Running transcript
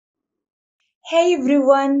Hey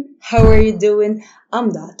everyone, how are you doing? I'm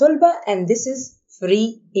طلبة and this is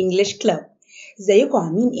Free English Club. ازيكم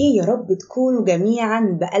عاملين ايه؟ يا رب تكونوا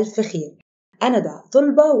جميعا بألف خير. أنا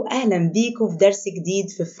طلبة وأهلا بيكم في درس جديد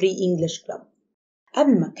في Free English Club.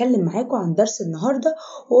 قبل ما أتكلم معاكم عن درس النهاردة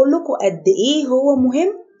وأقول لكم قد ايه هو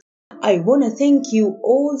مهم، I wanna thank you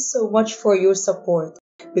all so much for your support.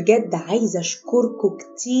 بجد عايزة أشكركم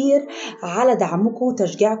كتير على دعمكم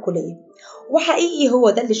وتشجيعكم ليا، وحقيقي هو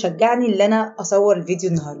ده اللي شجعني اللي أنا أصور الفيديو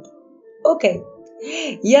النهاردة. أوكي،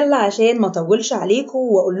 يلا عشان ما أطولش عليكم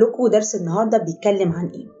وأقول لكم درس النهاردة بيتكلم عن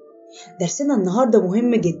إيه. درسنا النهاردة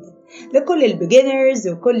مهم جدا لكل البيجنرز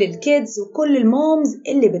وكل الكيدز وكل المومز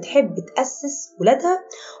اللي بتحب تأسس ولادها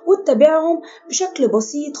وتتابعهم بشكل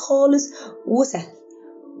بسيط خالص وسهل،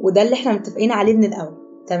 وده اللي احنا متفقين عليه من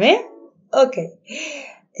الأول. تمام؟ أوكي،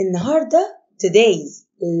 النهاردة today's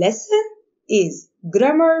lesson is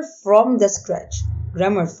grammar from the scratch.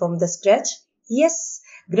 Grammar from the scratch? Yes,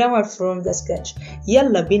 grammar from the scratch.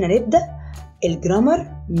 يلا بينا نبدأ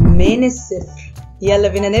الجرامر من الصفر. يلا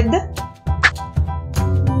بينا نبدأ.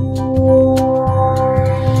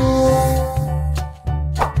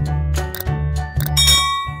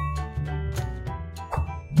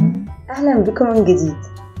 أهلا بكم من جديد.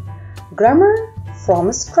 Grammar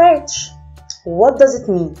from scratch. What does it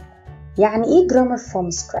mean? يعني ايه grammar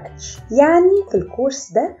from scratch؟ يعني في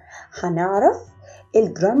الكورس ده هنعرف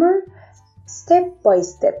الجرامر step by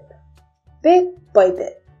step bit by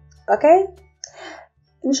bit. اوكي؟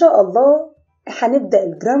 ان شاء الله هنبدأ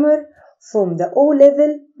الجرامر from the O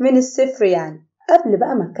level من الصفر. يعني قبل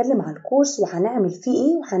بقى ما اتكلم على الكورس وهنعمل فيه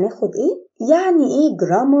ايه وهناخد ايه، يعني ايه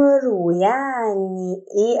جرامر ويعني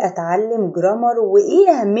ايه اتعلم جرامر وايه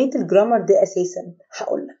اهمية الجرامر دي اساسا،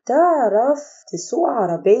 هقولك. تعرف تسوق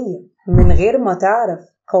عربية من غير ما تعرف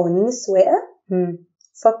قوانين السواقة؟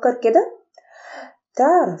 فكر كده.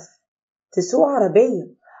 تعرف تسوق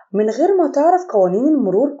عربية من غير ما تعرف قوانين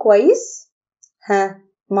المرور كويس؟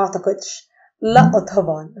 ما اعتقدش. لا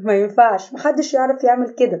طبعا ما ينفعش، محدش يعرف يعمل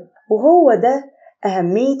كده. وهو ده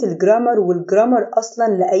أهمية الجرامر، والجرامر أصلا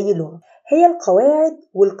لأي لغة هي القواعد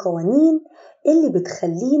والقوانين اللي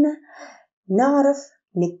بتخلينا نعرف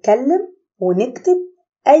نتكلم ونكتب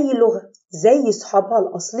أي لغة زي صحابها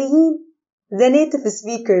الأصليين the native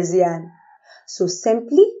speakers يعني. So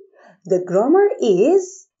simply the grammar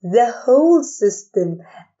is the whole system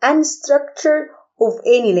and structure of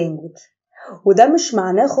any language. وده مش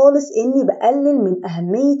معناه خالص إني بقلل من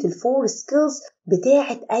أهمية الفور skills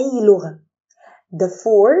بتاعة أي لغة. The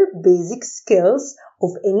four basic skills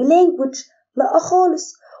of any language. لا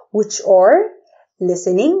خالص. Which are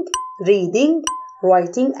listening, reading,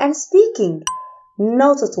 writing and speaking.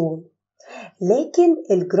 Not at all. لكن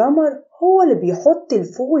الجرامر هو اللي بيحط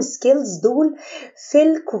الفور سكيلز دول في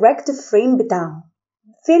الكوركت فريم بتاعهم،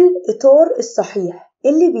 في الإطار الصحيح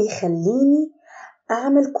اللي بيخليني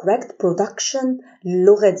أعمل correct production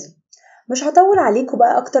للغة دي. مش هطول عليكم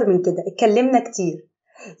بقى أكتر من كده، اتكلمنا كتير.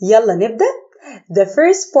 يلا نبدأ. The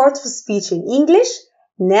first part of speech in English,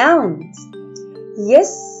 nouns.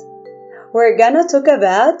 Yes, we're gonna talk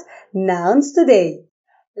about nouns today.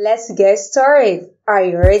 Let's get started. Are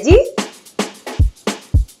you ready?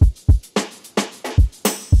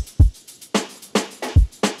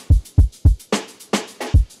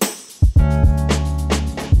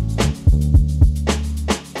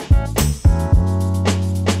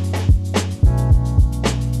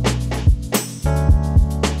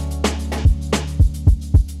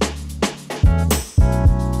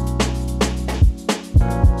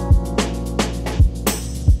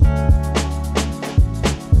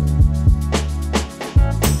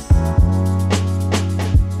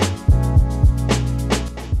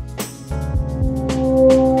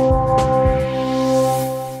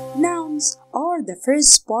 The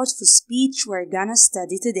first part of speech we're gonna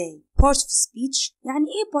study today. Part of speech يعني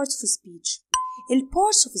ايه part of speech؟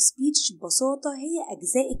 part of speech ببساطة هي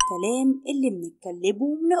أجزاء الكلام اللي بنتكلمه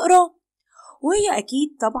وبنقراه، وهي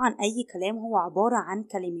أكيد طبعا أي كلام هو عبارة عن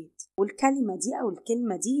كلمات، والكلمة دي أو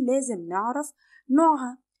الكلمة دي لازم نعرف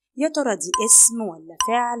نوعها، يا ترى دي اسم ولا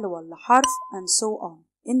فعل ولا حرف and so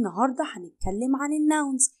on. النهاردة هنتكلم عن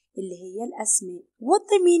الناونز اللي هي الأسماء. What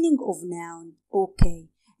the meaning of noun? Okay.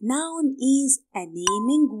 Noun is a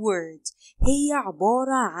naming word. هي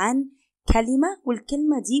عبارة عن كلمة،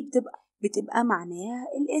 والكلمة دي بتبقى معناها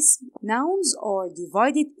الاسم. Nouns are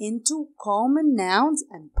divided into common nouns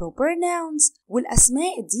and proper nouns.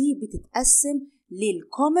 والأسماء دي بتتقسم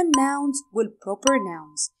للcommon nouns والproper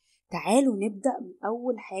nouns. تعالوا نبدأ من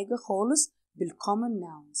أول حاجة خالص بالcommon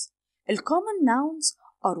nouns. الcommon nouns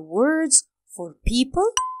are words for people,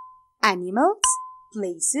 animals,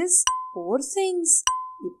 places or things.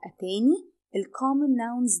 يبقى تاني الcommon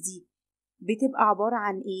nouns دي بتبقى عبارة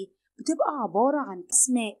عن ايه؟ بتبقى عبارة عن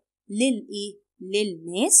اسماء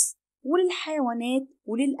للناس وللحيوانات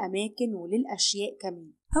وللأماكن وللأشياء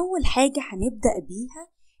كمان. أول حاجة هنبدأ بيها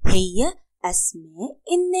هي أسماء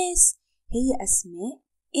الناس. إيه أسماء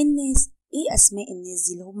الناس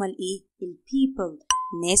دي؟ اللي هما الإيه؟ البيبل،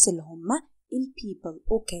 الناس اللي هما البيبل.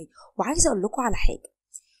 أوكي، وعايزة أقول لكم على حاجة.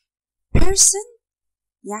 person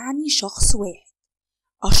يعني شخص واحد،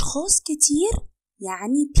 أشخاص كتير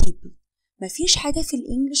يعني people. مفيش حاجة في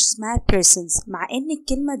الإنجليش اسمها persons، مع إن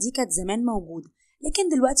الكلمة دي كانت زمان موجودة لكن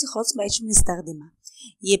دلوقتي خلاص مبقتش بنستخدمها.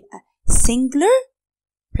 يبقى singular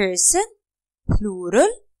person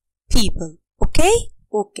plural people.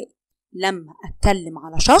 أوكي. لما أتكلم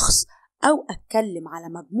على شخص أو أتكلم على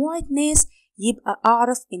مجموعة ناس يبقى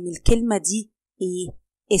أعرف إن الكلمة دي إيه؟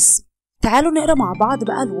 اسم. تعالوا نقرأ مع بعض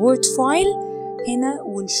بقى الword file هنا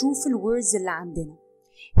ونشوف الwords اللي عندنا.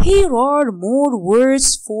 Here are more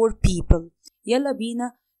words for people. يلا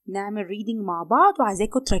بينا نعمل reading مع بعض،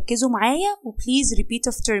 وعايزاكم تركزوا معايا وبليز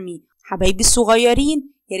repeat after me. حبايبي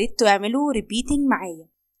الصغيرين يا ريت تعملوا repeating معايا.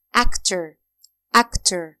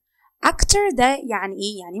 actor ده يعني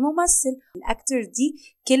ايه؟ يعني ممثل. الاكتر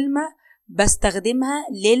دي كلمة بستخدمها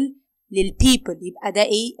للpeople، يبقى ده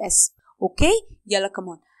ايه؟ اسم. اوكي يلا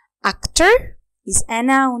كمان. actor is a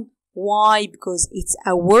noun. Why? Because it's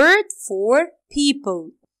a word for people.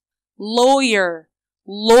 Lawyer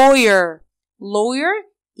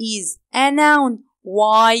is a noun.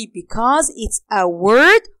 Why? Because it's a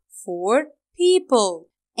word for people.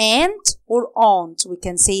 Aunt or aunt, we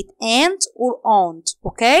can say it aunt or aunt.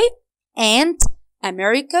 Okay? Aunt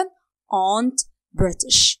American, aunt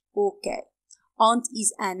British. Okay. Aunt is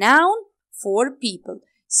a noun for people.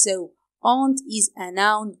 So aunt is a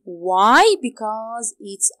noun. Why? Because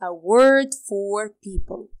it's a word for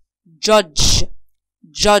people. Judge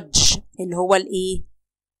اللي هو الايه؟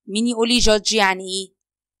 مين يقول لي judge يعني ايه؟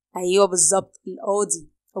 ايوه بالظبط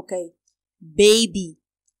القاضي. اوكي. baby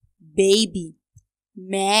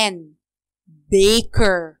man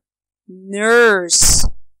baker nurse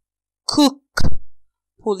cook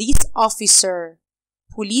police officer.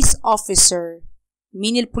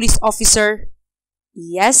 مين البوليس officer؟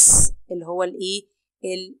 yes اللي هو الايه؟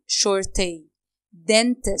 الشرطي.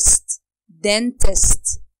 dentist.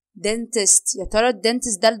 يا ترى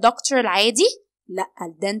الدنتست ده الدكتور العادي؟ لا،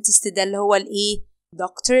 الدنتست ده اللي هو الايه؟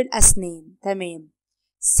 دكتور الأسنان. تمام.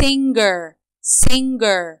 singer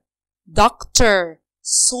doctor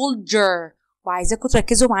soldier. وعايزاكم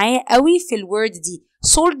تركزوا معايا قوي في الورد دي.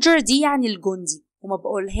 soldier دي يعني الجندي، وما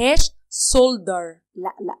بقولهاش soldier.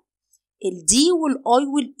 لا الدي والاي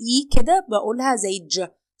والاي كده بقولها زي ج.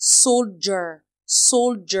 soldier.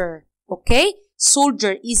 اوكي.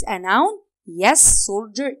 soldier is a noun. Yes,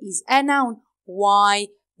 soldier is a noun. Why?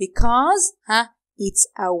 Because it's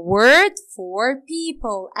a word for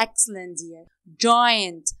people. Excellent dear.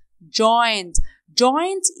 Giant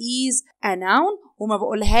is a noun وما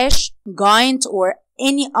بقولهاش giant or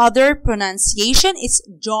any other pronunciation. It's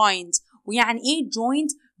giant. ويعني ايه joint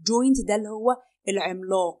ده اللي هو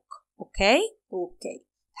العملاق. اوكي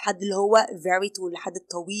الحد اللي هو very tall، الحد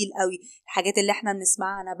الطويل قوي، الحاجات اللي احنا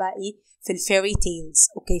بنسمعها عنها بقى ايه في الفيري تيلز.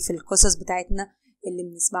 اوكي في القصص بتاعتنا اللي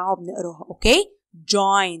بنسمعها وبنقراها. اوكي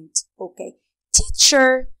giant. اوكي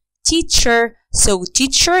teacher. So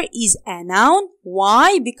teacher is a noun. Why?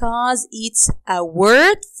 Because it's a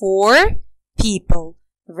word for people.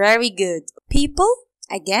 Very good. People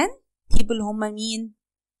again. People هم مين؟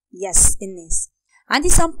 Yes الناس. عندي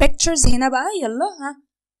some pictures هنا بقى. يلا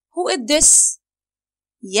Who is this?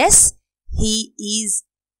 Yes, he is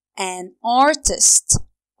an artist.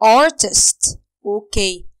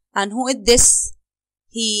 Okay. And who is this?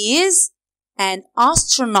 He is an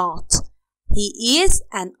astronaut.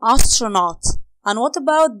 And what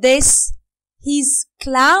about this? He's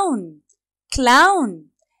clown.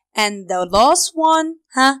 And the last one,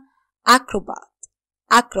 acrobat.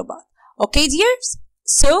 Okay, dears?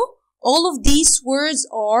 So, all of these words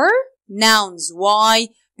are nouns. Why?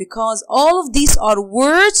 Because all of these are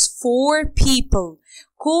words for people.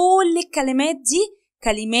 كل الكلمات دي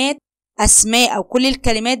كلمات أسماء، أو كل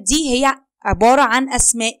الكلمات دي هي عبارة عن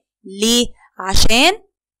أسماء. ليه؟ عشان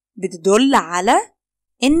بتدل على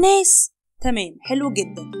الناس. تمام، حلو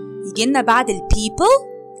جدا. يجينا بعد people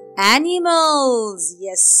animals.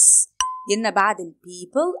 yes يجينا بعد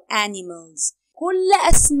people animals. كل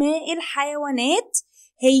أسماء الحيوانات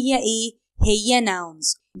هي إيه؟ هي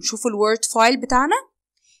nouns. نشوف الword file بتاعنا.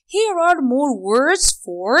 Here are more words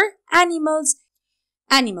for animals.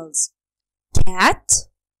 cat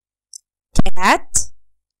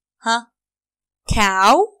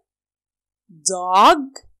cow dog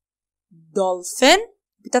dolphin.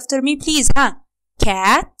 Repeat after me please.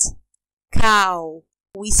 Cat, cow.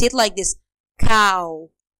 We say it like this. Cow,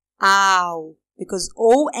 ow. Because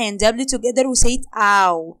O and W together we say it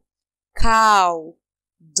ow. Cow,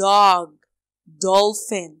 dog,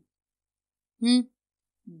 dolphin,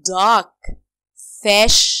 duck,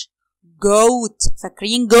 fish, goat.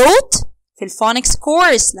 فاكرين goat في الفونكس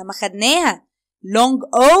كورس لما خدناها. long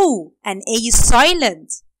O and A is silent.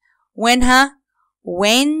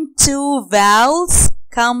 When two vowels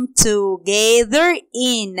come together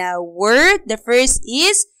in a word, the first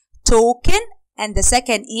is token and the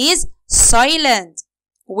second is silent.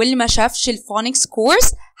 واللي ما شافش الفونكس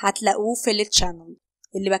كورس هتلاقوه في التشانل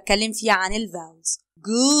اللي بتكلم فيه عن الفاولز.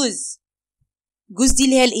 جوز دي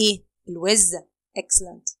اللي هي الايه؟ الوزة.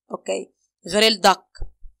 excellent. اوكي. غير الدك.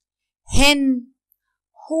 hen,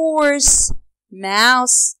 horse,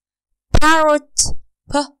 mouse, parrot.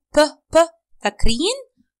 فاكرين؟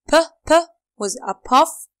 was a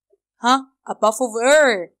puff. a puff of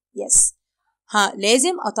air. yes.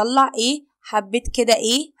 لازم اطلع ايه؟ حبة كده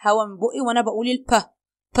ايه؟ هوا من بقي وانا بقول الب.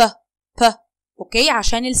 اوكي،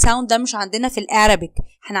 عشان الساوند ده مش عندنا في الارابيك،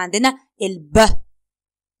 احنا عندنا الب.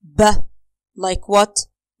 like what?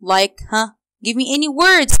 like give me any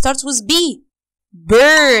word starts with B.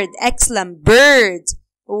 bird. excellent. bird.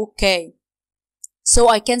 okay, so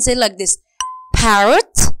I can say like this.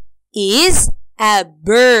 parrot is a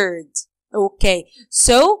bird. okay,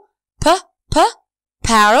 so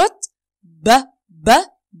parrot,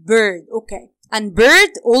 bird. okay, and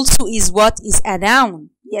bird also is what? is a noun.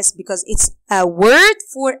 yes, because it's a word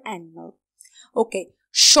for animal. okay,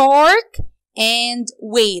 shark and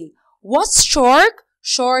whale. what's shark?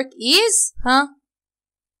 shark is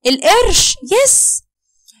القرش. yes,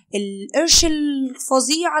 القرش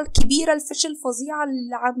الفظيعة الكبيرة، الفيش الفظيعة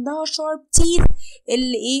اللي عندها sharp teeth،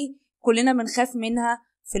 اللي ايه كلنا بنخاف منها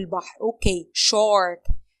في البحر. okay,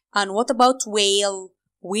 shark. and what about whale?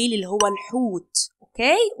 whale اللي هو الحوت.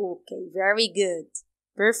 okay, very good,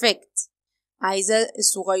 perfect. عايزة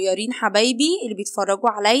الصغيرين حبايبي اللي بيتفرجوا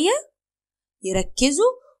عليا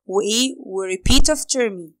يركزوا وايه repeat after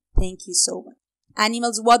me. thank you so much.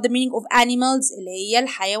 animals. what the meaning of animals؟ اللي هي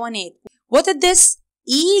الحيوانات. what is this?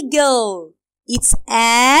 eagle. it's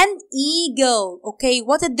an eagle. okay,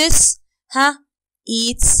 what is this?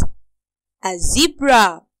 it's a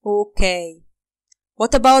zebra. okay,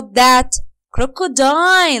 what about that?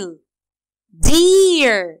 crocodile,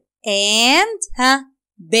 deer, and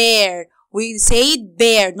bear. we say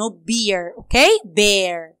bear, not beer. okay,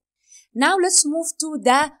 bear. now let's move to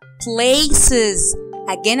the places.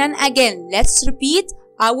 again and again, let's repeat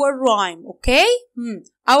our rhyme. okay,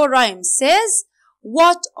 our rhyme says,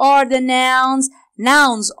 what are the nouns?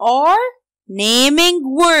 nouns are naming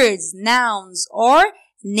words. nouns are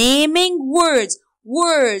naming words.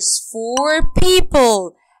 words for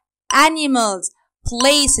people, animals,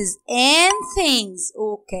 places, and things.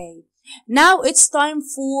 okay, now it's time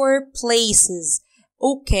for places.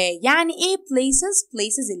 okay, يعني ايه places؟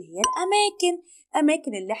 places اللي هي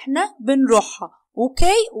الأماكن اللي احنا بنروحها.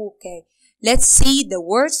 okay, let's see the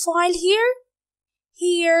word file here.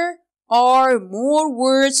 here are more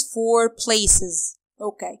words for places.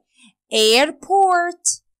 okay,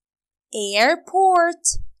 airport,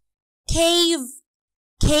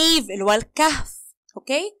 cave اللي هو الكهف.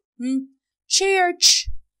 okay, church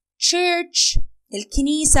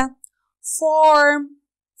الكنيسة.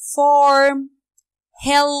 farm,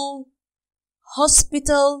 hill,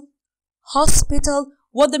 hospital.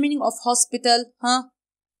 what the meaning of hospital?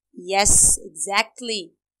 yes,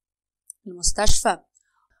 exactly, المستشفى.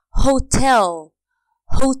 hotel,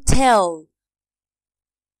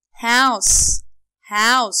 house,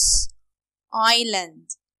 island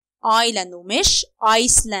ومش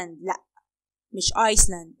Iceland. لا، مش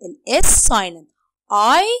Iceland، ال S silent.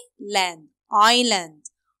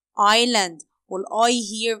 island وال I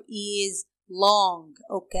here is long.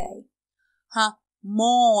 okay,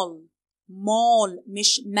 mall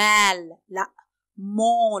مش mall. لا،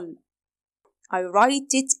 mall. I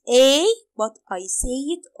write it A but I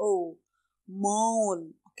say it O.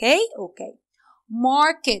 mall. okay,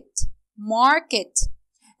 market.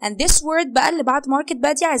 and this word بقى اللي بعد market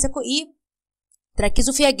بقى دي عايزاكم ايه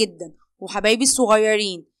تركزوا فيها جدا. وحبايبي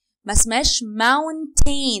الصغيرين، ما اسمهاش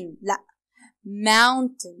mountain. لا،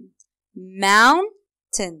 mountain.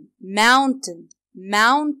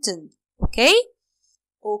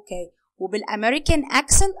 okay, وبالامريكان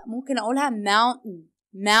accent ممكن اقولها mountain.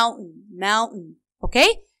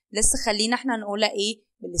 okay، لسه خلينا احنا نقولها ايه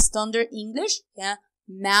بالستاندرد انجلش.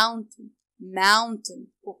 mountain.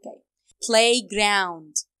 okay,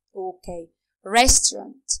 playground. okay,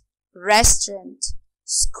 restaurant.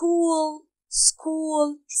 school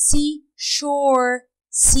school seashore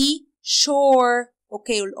seashore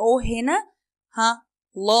اوكي والاو هنا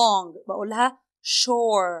long بقولها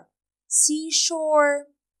shore seashore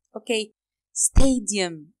اوكي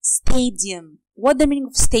stadium stadium what the meaning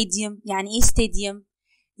of stadium يعني ايه stadium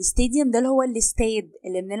stadium ده اللي هو الاستاد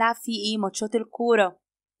اللي بنلعب فيه ايه ماتشات الكورة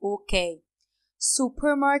اوكي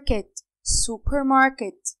supermarket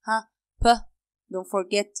supermarket don't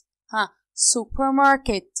forget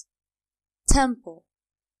supermarket temple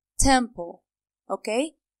temple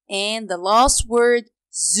okay and the last word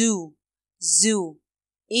zoo zoo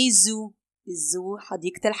ايه zoo الزو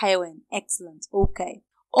حديقة الحيوان excellent okay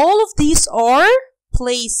all of these are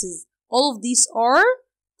places all of these are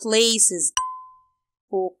places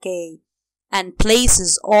okay and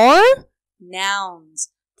places are nouns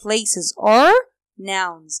places are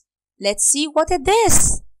nouns let's see what it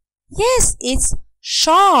is yes it's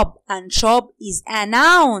shop and shop is a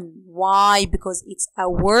noun why because it's a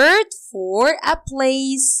word for a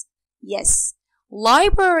place yes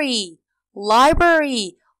library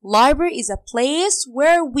library library is a place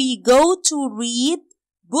where we go to read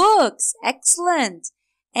books excellent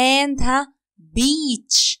and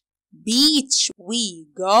beach beach we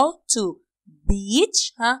go to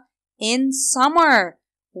beach in summer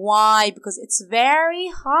why because it's very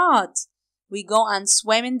hot we go and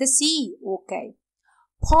swim in the sea okay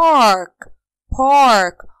park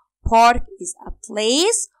park park is a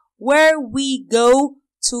place where we go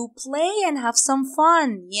to play and have some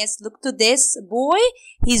fun yes look to this boy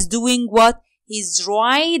he's doing what he's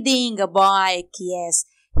riding a bike yes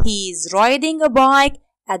he's riding a bike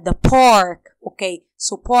at the park okay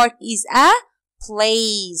so park is a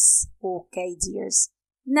place okay dears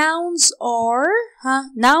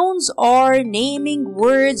nouns are naming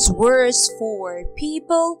words for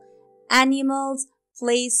people animals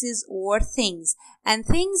places or things and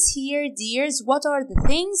things here dears what are the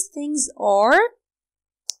things are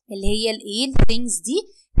اللي هي الايه things دي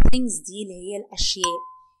اللي هي الاشياء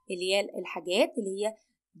اللي هي الحاجات اللي هي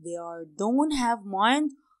they don't have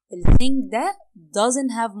mind الthing ده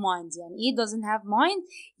doesn't have mind يعني ايه doesn't have mind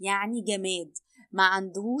يعني جماد ما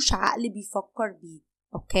عندهوش عقل بيفكر بيه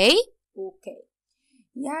اوكي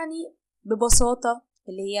يعني ببساطة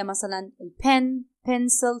اللي هي مثلا الpen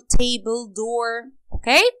pencil table door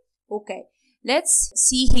okay let's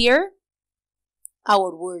see here our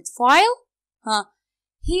word file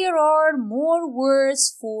here are more words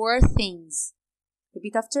for things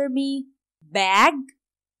repeat after me bag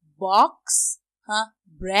box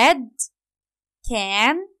bread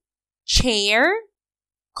can chair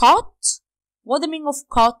cot what the meaning of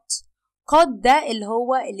cot cot ده اللي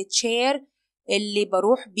هو chair اللي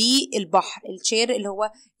بروح بيه البحر الشير اللي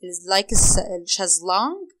هو like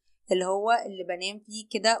الشازلونج اللي هو اللي بنام فيه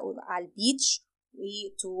كده على البيتش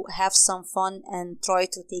to have some fun and try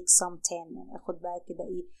to take some tan يعني اخد بقى كده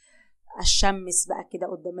ايه اشمس بقى كده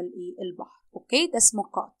قدام الايه البحر اوكي ده اسمه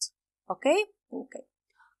cot اوكي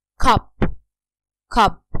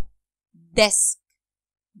cup desk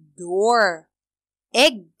door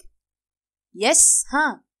egg yes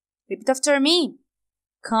repeat after me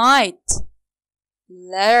kite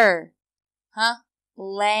letter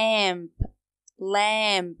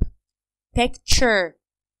lamp picture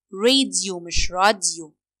radio مش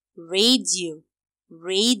راديو radio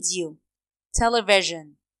television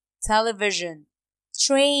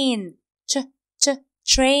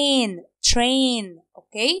train train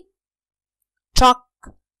okay truck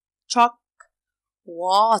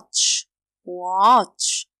watch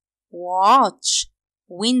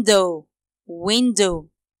window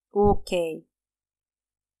okay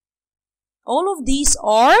all of these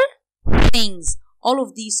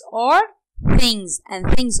are things and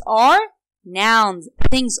things are nouns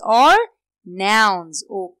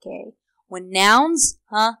okay والnouns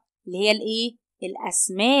اللي هي الايه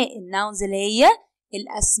الاسماء الnouns اللي هي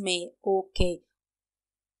الاسماء اوكي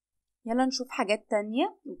يلا نشوف حاجات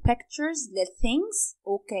تانية pictures للthings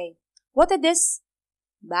okay what is this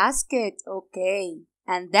basket okay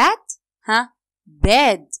and that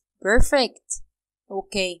bed perfect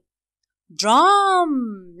okay drum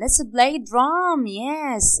let's play drum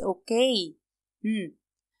yes okay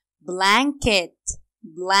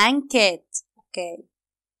blanket okay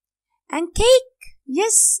and cake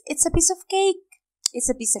yes it's a piece of cake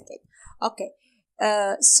okay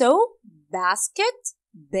so basket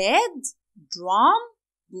bed drum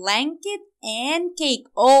blanket and cake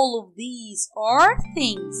all of these are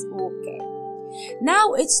things okay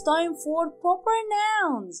now it's time for proper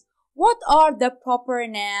nouns what are the proper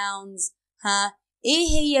nouns ايه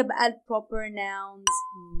هي بقى proper nouns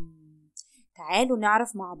تعالوا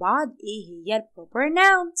نعرف مع بعض ايه هي ال proper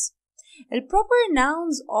nouns. ال proper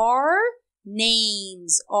nouns are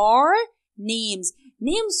names.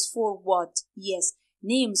 Names for what? Yes,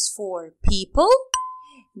 names for people,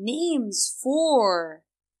 names for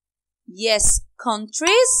yes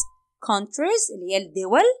countries اللي هي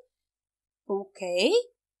الدول. Okay,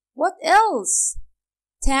 what else?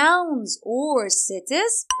 Towns or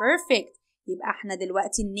cities. Perfect. يبقى احنا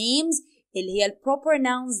دلوقتي names اللي هي ال proper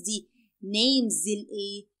nouns دي names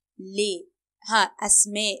الايه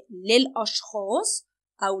اسماء للاشخاص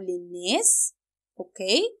او للناس.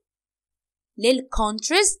 اوكي.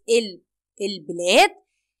 للcountries البلاد.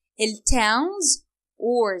 الtowns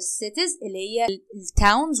or cities اللي هي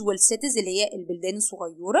التاونز والcities اللي هي البلدان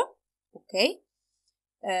الصغيرة. اوكي.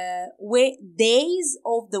 و days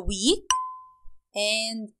of the week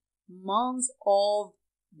and months of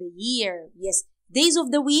the year. Yes, days of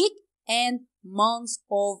the week and months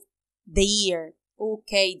of the year.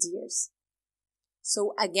 Okay, dears. So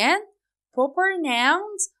again, proper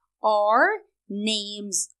nouns are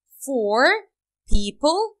names for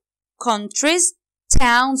people, countries,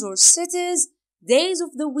 towns or cities, days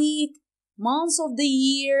of the week, months of the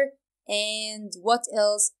year, and what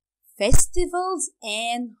else? Festivals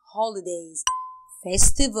and holidays.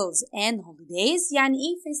 Festivals and holidays. يعني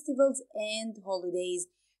ايه festivals and holidays؟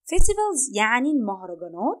 festivals يعني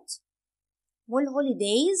المهرجانات،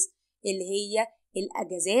 والهوليدايز اللي هي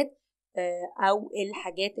الأجازات أو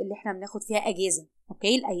الحاجات اللي احنا بناخد فيها أجازة.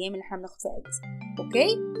 اوكي، الأيام اللي احنا بناخد فيها أجازة.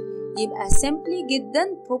 اوكي، يبقى simply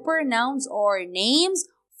جدا proper nouns are names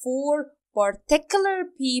for particular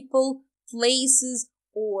people, places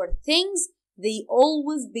or things. They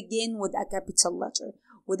always begin with a capital letter.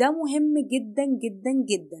 وده مهم جدا جدا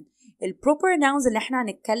جدا. البروبر nouns اللي احنا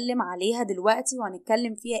هنتكلم عليها دلوقتي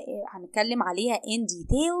وهنتكلم فيها هنتكلم عليها in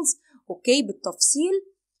details. اوكي، بالتفصيل.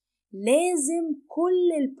 لازم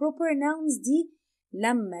كل البروبر nouns دي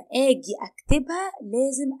لما اجي اكتبها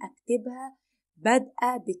لازم اكتبها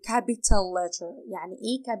بادئه بكابيتال letter. يعني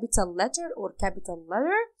ايه capital letter or capital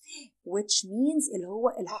letter which means اللي هو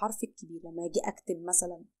الحرف الكبير. لما اجي اكتب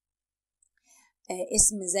مثلا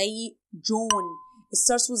اسم زي جون it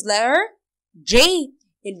starts with letter J.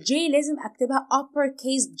 الجي لازم اكتبها upper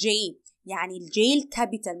case J. يعني الجي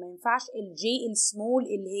الكابيتال، ما ينفعش الجي السمول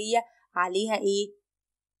اللي هي عليها ايه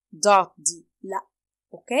dot دي، لا.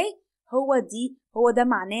 اوكي، هو ده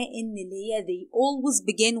معناه ان اللي هي they always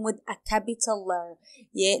begin with a capital letter.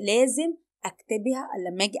 لازم اكتبها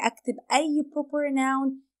لما اجي اكتب اي proper noun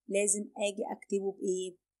لازم اجي اكتبه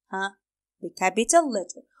بايه بcapital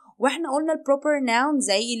letter. واحنا قلنا البروبر noun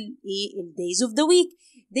زي الايه days of the week.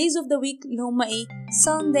 days of the week اللي هم ايه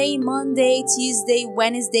Sunday, Monday, Tuesday,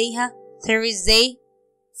 Wednesday, Thursday,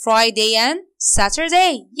 Friday and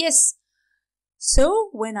Saturday. Yes. So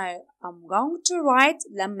when I'm going to write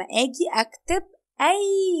لما اجي اكتب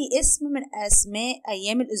اي اسم من اسماء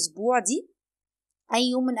ايام الاسبوع دي، اي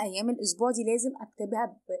يوم من ايام الاسبوع دي لازم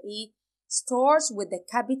اكتبها بايه starts with the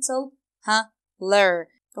capital letter.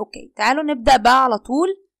 اوكي، تعالوا نبدأ بقى على طول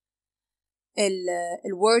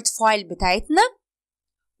الوورد فايل بتاعتنا،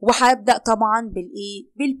 وهبدأ طبعا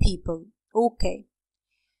بالpeople. اوكي،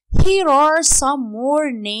 here are some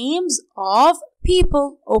more names of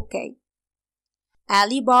people. اوكي،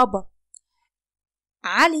 علي بابا.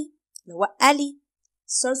 علي اللي هو علي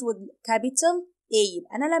starts with capital A.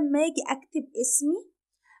 يبقى أنا لما أجي أكتب اسمي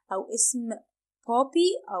أو اسم بابي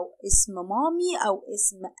أو اسم مامي أو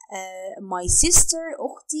اسم my sister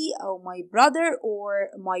أختي أو my brother or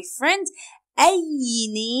my friend، أي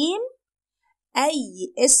name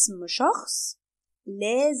أي اسم شخص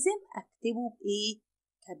لازم أكتبه بإيه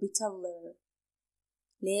capital letter.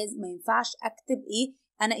 لازم، ما ينفعش أكتب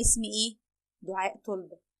أنا اسمي دعاء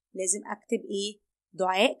طلبة، لازم أكتب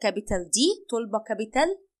دعاء كابيتال دي، طلبة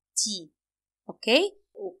كابيتال تي. اوكي.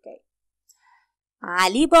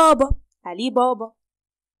 علي بابا.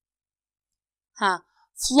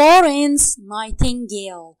 Florence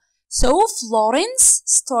Nightingale. So Florence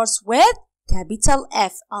starts with capital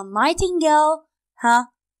F and Nightingale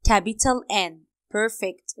capital N.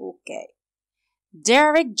 Perfect. Okay.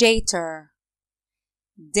 Derek Jeter.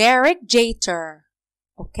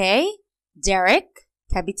 Okay. Derek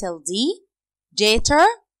capital D, Jeter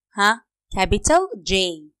capital J.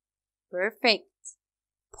 Perfect.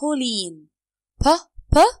 Pauline,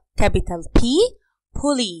 capital P,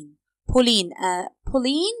 Pauline.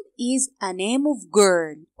 Pauline is a name of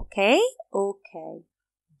girl. Okay.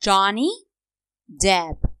 Johnny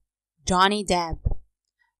Depp. Johnny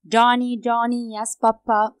yes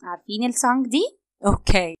papa. عارفين السونج دي؟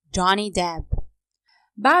 Okay. Johnny Depp.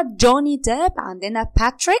 بعد جوني ديب عندنا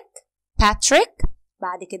Patrick.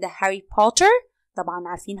 بعد كده هاري بوتر، طبعا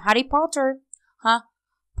عارفين هاري بوتر.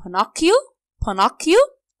 بونوكيو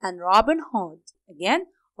and Robin Hood. again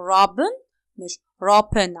Robin مش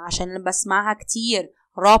Robin عشان أنا بسمعها كتير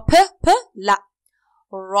لا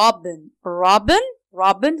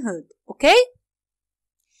Robin Hood. okay.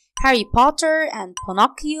 هاري بوتر and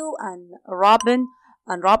Pinocchio and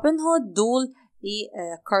Robin Hood دول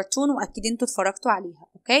كرتون، واكيد انتوا اتفرجتوا عليها.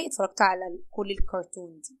 اوكي اتفرجتوا على كل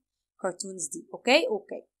الكرتونز دي. اوكي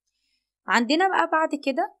عندنا بقى بعد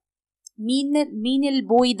كده مين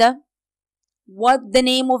البوي ده؟ what the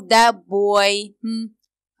name of that boy؟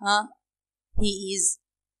 he is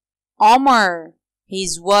Omar. he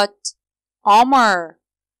is what؟ Omar.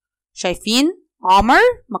 شايفين عمر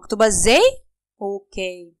مكتوبة ازاي؟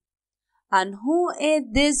 اوكي. and who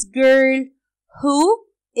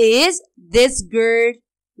is this girl؟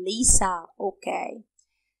 Lisa. اوكي.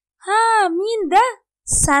 مين ده؟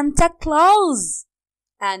 Santa Claus.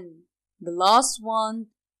 and the last one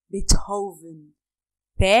Beethoven.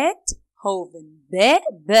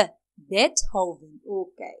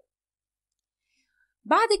 اوكي.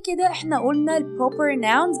 بعد كده احنا قلنا proper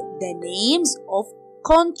nouns the names of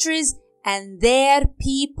countries and their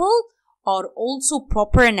people are also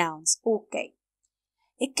proper nouns. اوكي.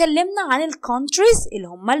 اتكلمنا عن الكونتريز اللي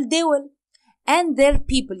هم الدول and their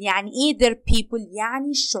people. يعني ايه their people؟ يعني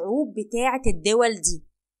الشعوب بتاعة الدول دي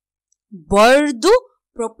برضو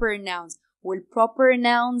proper nouns. والproper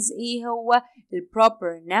nouns ايه هو؟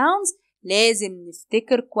 الproper nouns لازم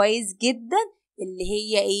نفتكر كويس جدا اللي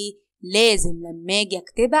هي ايه؟ لازم لما اجي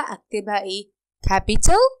اكتبها ايه؟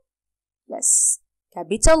 capital. yes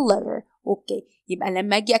capital letter. اوكي. يبقى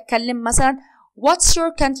لما اجي اتكلم مثلا what's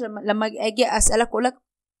your country، لما اجي اسالك اقولك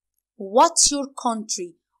what's your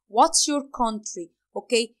country.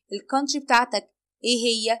 اوكي. الكونتري بتاعتك ايه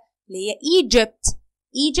هي؟ اللي هي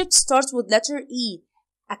Egypt starts with letter E.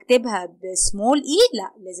 اكتبها بسمول E؟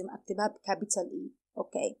 لا، لازم اكتبها بكابيتال E.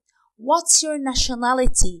 اوكي. what's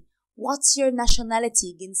your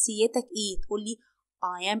nationality؟ جنسيتك ايه؟ تقولي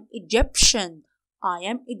I am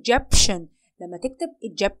Egyptian. لما تكتب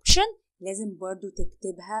Egyptian لازم برضو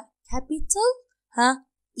تكتبها capital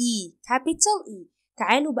E.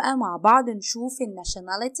 تعالوا بقى مع بعض نشوف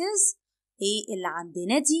الناشوناليتيز ايه اللي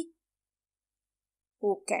عندنا دي.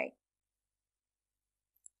 اوكي.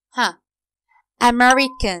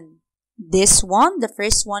 American. this one, the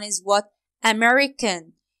first one is what?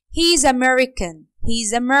 American. He's American.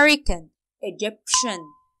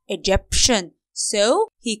 Egyptian. So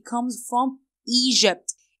he comes from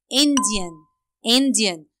Egypt.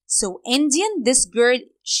 Indian. So Indian, this girl,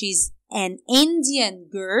 she's an Indian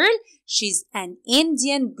girl.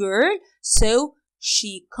 So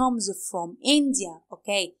she comes from India.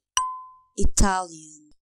 Okay.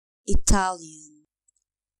 Italian.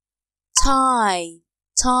 Thai.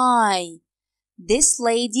 This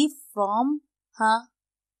lady from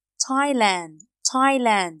Thailand.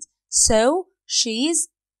 So she's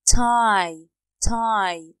Thai.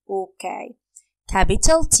 Okay.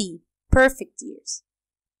 Capital T. Perfect, dears.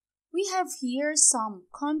 We have here some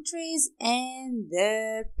countries and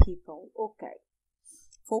their people. Okay.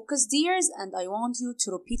 Focus, dears, and I want you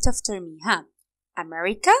to repeat after me.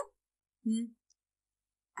 America.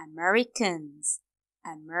 Americans.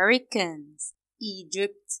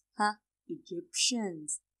 Egypt.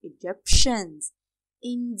 Egyptians.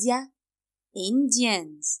 India.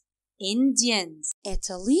 Indians.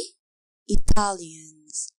 Italy.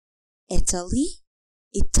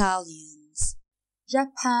 Italians.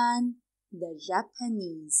 Japan. The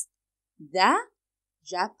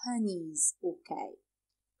Japanese. Okay.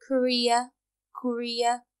 Korea.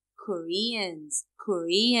 Koreans.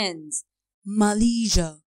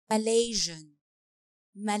 Malaysian.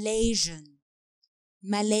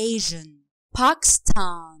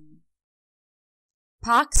 Pakistanis.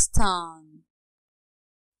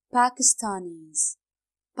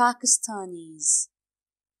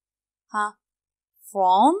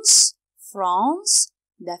 France.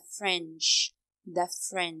 The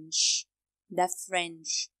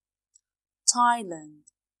French. Thailand.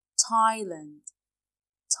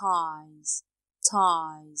 Thais.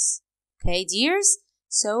 Okay, dears?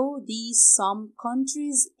 So these some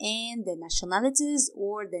countries and the nationalities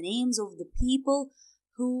or the names of the people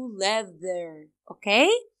who live there. Okay?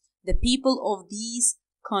 The people of these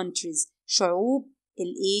countries. شعوب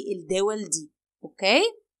الدول دي. Okay?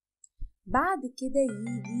 بعد كده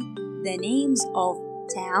يجي the names of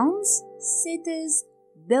towns, cities,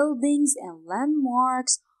 buildings and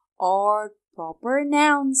landmarks are proper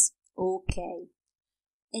nouns. Okay.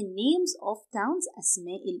 The names of towns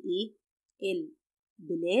أسماء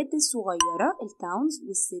البلاد الصغيرة التاونز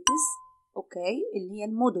والcities اوكي اللي هي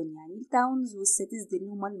المدن، يعني التاونز والسيتيز دي اللي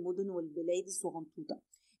هما المدن والبلاد الصغنطوطة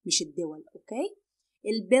مش الدول. اوكي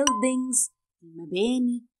البيلدينجز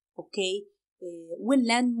المباني. اوكي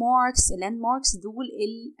واللاند ماركس، اللاند ماركس دول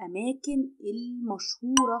الاماكن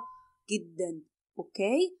المشهورة جدا.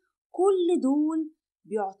 اوكي كل دول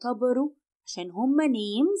بيعتبروا عشان هما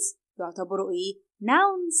names بيعتبروا ايه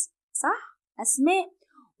nouns، صح، اسماء.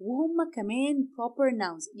 وهم كمان proper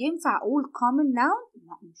nouns. ينفع اقول common noun؟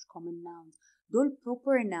 لا مش common nouns، دول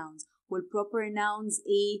proper nouns. والproper nouns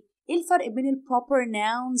ايه الفرق بين الproper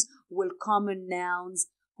nouns والcommon nouns؟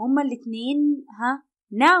 هما الاتنين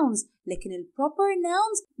nouns، لكن الproper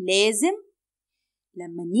nouns لازم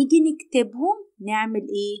لما نيجي نكتبهم نعمل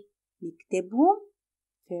ايه؟ نكتبهم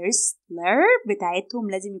first letter بتاعتهم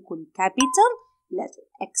لازم يكون capital letter.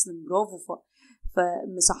 excellent، برافو،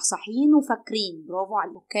 فمصحصحين وفاكرين، برافو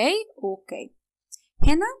عليك. اوكي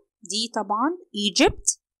هنا دي طبعا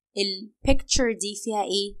Egypt. البيكتشر دي فيها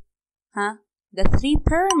ايه؟ the three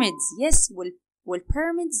pyramids. yes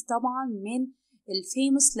والpyramids طبعا من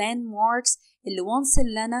الفيموس landmarks اللي once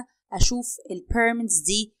اللي انا اشوف الpyramids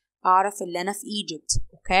دي اعرف اللي انا في Egypt.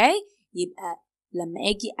 اوكي يبقى لما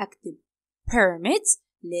اجي اكتب pyramids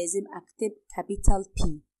لازم اكتب capital P.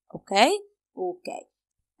 اوكي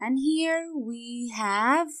and here we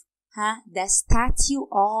have the Statue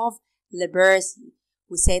of Liberty.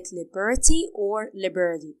 We said liberty or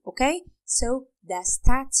liberty. Okay, so the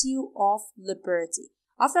Statue of Liberty.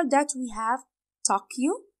 After that we have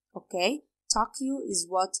Tokyo. Okay, Tokyo is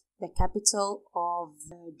what? The capital of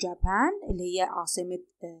Japan اللي هي عاصمة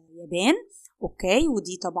اليابان. Okay,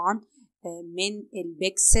 ودي طبعا من ال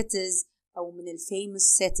big cities أو من ال famous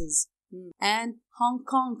cities. And Hong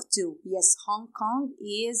Kong too. Yes, Hong Kong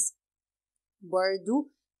is برضو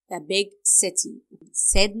a big city.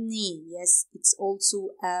 Sydney, yes, it's also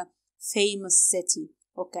a famous city.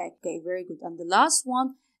 Okay, very good. And the last one,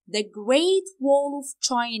 the Great Wall of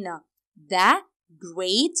China. The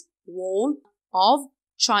Great Wall of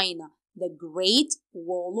China. The Great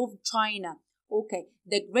Wall of China. Okay,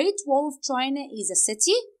 the Great Wall of China is a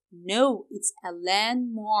city? No, it's a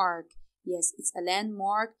landmark. Yes, it's a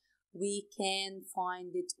landmark. We can find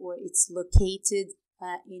it or it's located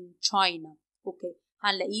in China. اوكي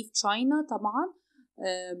هنلاقيه في China طبعا.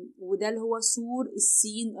 وده اللي هو سور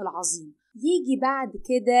الصين العظيم. يجي بعد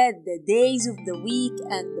كده the days of the week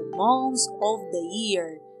and the months of the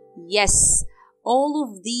year. Yes, all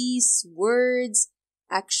of these words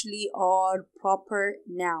actually are proper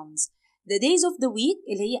nouns. The days of the week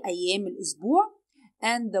اللي هي أيام الأسبوع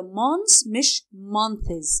and the months مش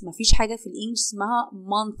months. مفيش حاجة في الإنجليزي اسمها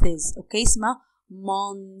months. اوكي اسمها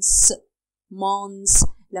months.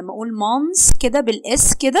 لما اقول months كده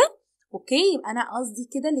بالاس كده اوكي يبقى انا قصدي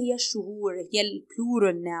كده اللي هي الشهور، اللي هي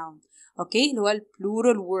البلورال noun. اوكي اللي هو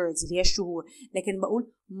البلورال words اللي هي الشهور. لكن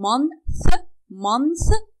بقول month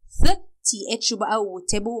تي اتش بقى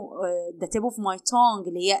وتبو ده تبو في my tongue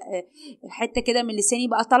اللي هي الحته كده من لساني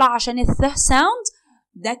بقى طالعه عشان الث ساوند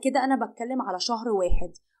ده كده انا بتكلم على شهر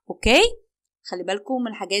واحد. اوكي خلي بالكم من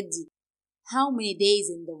الحاجات دي. How many days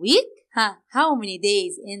in the week? How many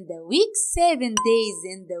days in the week? 7 days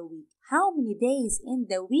in the week. How many days in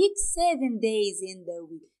the week? 7 days in the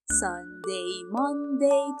week. Sunday,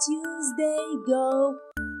 Monday, Tuesday, go.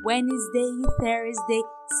 Wednesday, Thursday,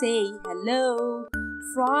 say hello.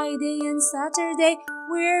 Friday and Saturday,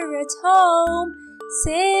 we're at home.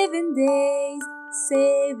 7 days,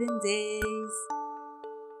 7 days.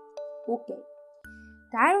 Okay.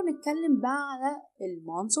 تعالوا نتكلم بقى على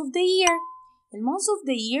months of the year. months of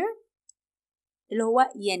the year اللي هو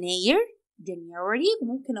يناير January،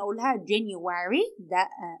 وممكن أقولها January ده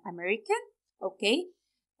American. أوكي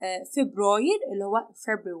فبراير اللي هو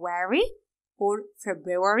February or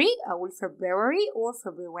February أو February or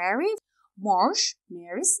February. March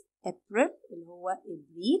مارس. April اللي هو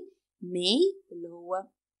إبريل. May اللي هو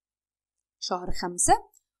شهر 5.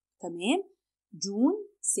 تمام. June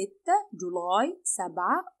 6. جولاي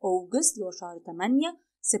 7. August اللي هو شهر 8.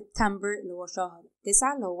 September اللي هو شهر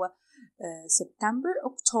 9 اللي هو September.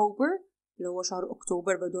 October اللي هو شهر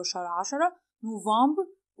أكتوبر برضه شهر 10. November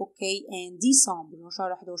اوكي and December اللي هو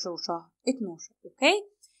شهر 11 وشهر 12. اوكي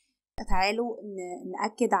تعالوا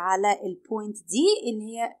نأكد على البوينت دي اللي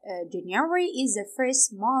هي January is the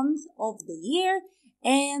first month of the year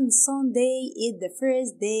and Sunday is the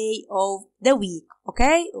first day of the week.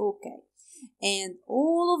 Okay. And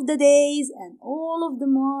all of the days and all of the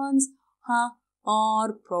months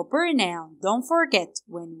are proper noun. Don't forget,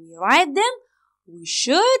 when we write them, we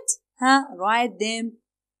should write them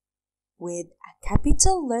with a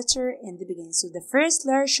capital letter in the beginning. So the first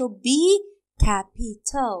letter should be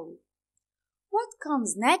capital. What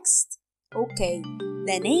comes next? Okay,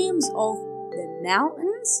 the names of the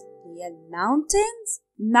mountains,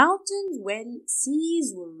 mountains, well,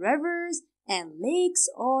 seas, rivers, and lakes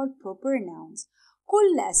are proper nouns.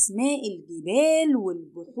 كل أسماء الجبال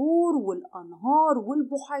والبحور والأنهار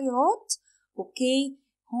والبحيرات okay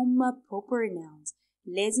هما proper nouns.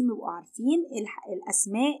 لازم يبقوا عارفين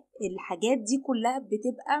الأسماء الحاجات دي كلها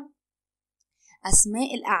بتبقى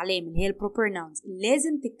أسماء الأعلام اللي هي proper nouns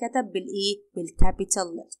لازم تتكتب بالإيه؟ بالcapital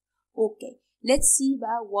letter. Okay, let's see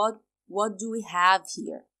بقى what do we have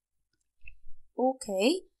here. Okay,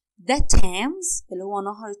 the Thames اللي هو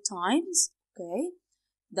نهر التايمز. Okay,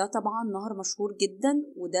 ده طبعا نهر مشهور جدا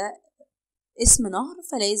وده اسم نهر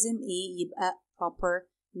فلازم ايه يبقى proper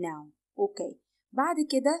noun. اوكي بعد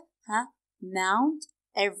كده Mount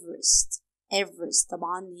Everest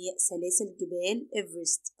طبعا هي سلاسل جبال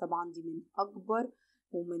إيفرست طبعا دي من أكبر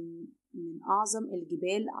ومن أعظم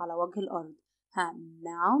الجبال على وجه الأرض.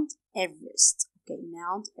 Mount Everest. اوكي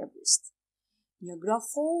Mount Everest. نياجرا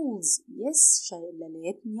فولز يس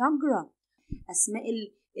شلالات نياجرا. أسماء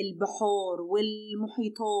البحار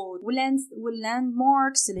والمحيطات واللاند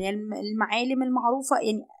ماركس اللي هي المعالم المعروفة.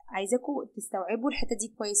 يعني عايزاكم تستوعبوا الحتة دي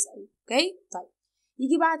كويس قوي. اوكي طيب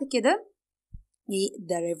يجي بعد كده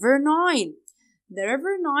the river Nile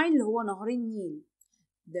اللي هو نهر النيل.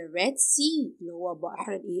 the Red Sea اللي هو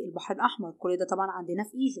البحر الأحمر. كل ده طبعا عندنا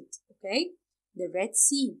في Egypt. اوكي the Red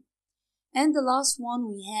Sea. and the last one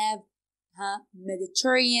we have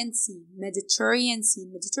Mediterranean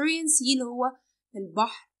Sea اللي هو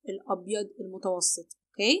البحر الأبيض المتوسط.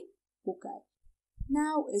 اوكي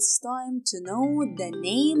now it's time to know the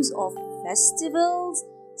names of festivals,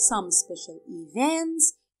 some special events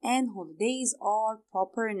and holidays are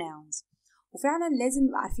proper nouns. وفعلا لازم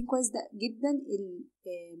نبقى عارفين كويس ده جدا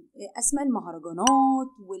أسماء المهرجانات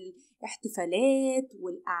والاحتفالات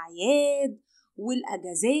والأعياد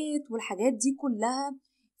والأجازات والحاجات دي كلها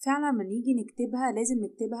فعلا لما نيجي نكتبها لازم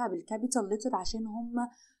نكتبها بالكابيتال لتر عشان هم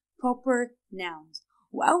proper nouns.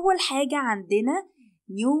 وأول حاجة عندنا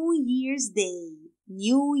New Year's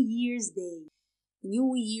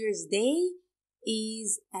Day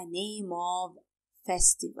is a name of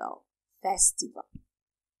festival.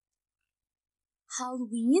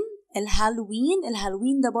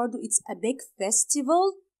 الهالوين ده برضو it's a big festival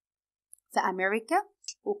في أمريكا.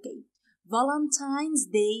 اوكي Valentine's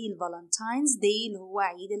Day اللي هو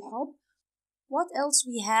عيد الحب. What else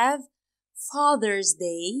we have? Father's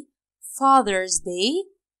Day.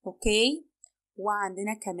 اوكي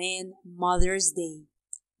وعندنا كمان Mother's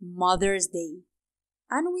Day.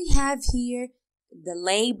 And we have here the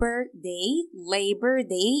Labor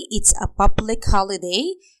Day. It's a public holiday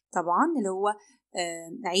طبعا اللي هو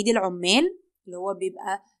عيد العمال اللي هو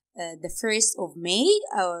بيبقى the 1st of May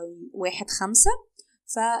 1/5.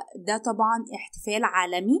 فده طبعا احتفال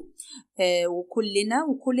عالمي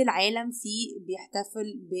وكل العالم فيه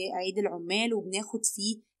بيحتفل بعيد العمال وبناخد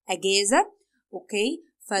فيه أجازة. اوكي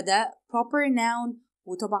فده proper noun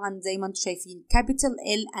وطبعا زي ما انتم شايفين capital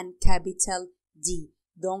L and capital D.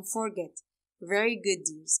 Don't forget. Very good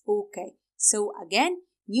dears. Okay so again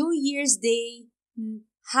New Year's Day,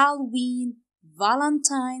 Halloween,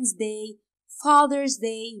 Valentine's Day, Father's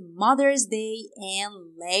Day, Mother's Day and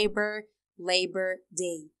Labor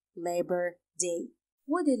Day.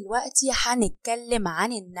 ودلوقتي هنتكلم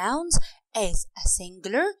عن الناونز as a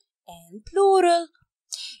singular and plural.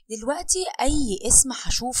 دلوقتي أي اسم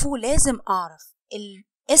هشوفه لازم أعرف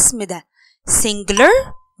الاسم ده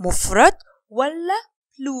singular مفرد ولا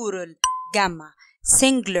plural جمع.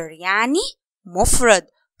 singular يعني مفرد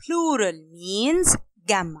plural means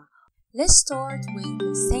جمع. Let's start with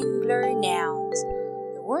the singular nouns.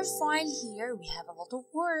 The word file here we have a lot of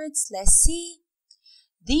words. Let's see.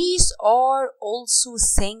 These are also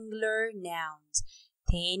singular nouns.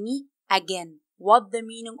 تاني again what the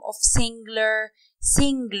meaning of singular?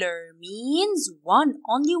 Singular means one,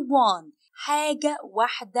 only one. حاجة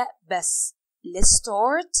واحدة بس. Let's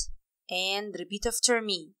start and repeat after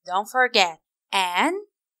me. Don't forget. An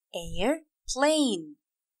airplane.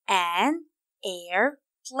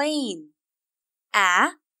 A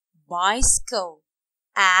bicycle.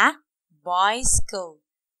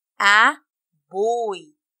 A boy.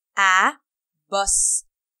 A bus.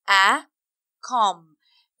 A comb.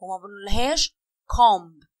 وما بنقولهاش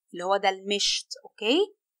comb اللي هو ده المشط.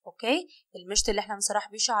 اوكي المشط اللي احنا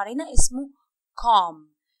بنسرح بيه شعرنا اسمه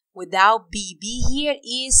comb without b here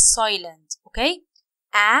is silent. okay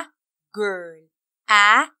a girl.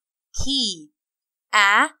 A key.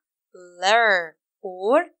 A lure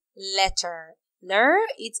or letter. Lure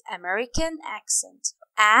is American accent.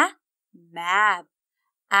 A map.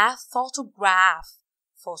 A photograph.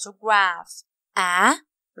 A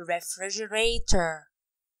refrigerator.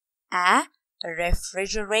 A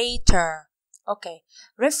refrigerator. اوكي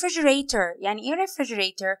refrigerator يعني ايه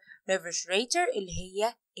refrigerator؟ refrigerator اللي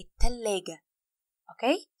هي التلاجة.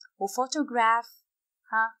 اوكي وphotograph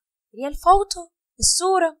هي الفوتو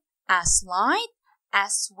الصورة. a slide, a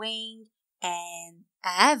swing and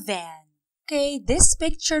a van. Okay, this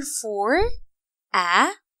picture for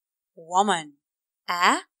a woman.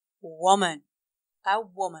 A woman. A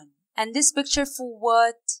woman. And this picture for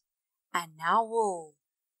what? An owl.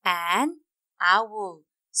 An owl.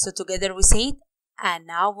 So together we say it, an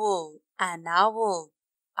owl. An owl.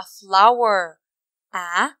 A flower.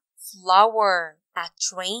 A flower. A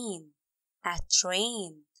train. A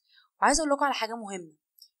train. وعايزة أقول لكم على حاجة مهمة.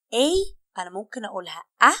 A أنا ممكن أقولها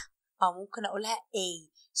أو ممكن أقولها A.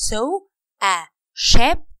 So a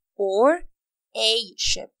ship or a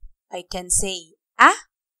ship. I can say a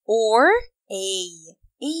or a.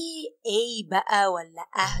 A بقى ولا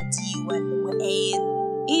دي ولا وآن.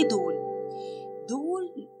 إيه دول؟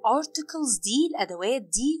 دول articles دي الأدوات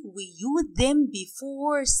دي we use them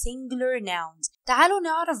before singular nouns. تعالوا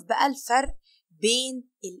نعرف بقى الفرق بين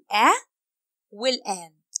الأ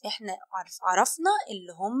والآن. احنا عرفنا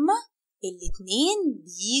اللي هما الاتنين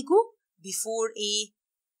بيجوا before ايه؟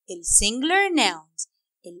 السنجلر nouns.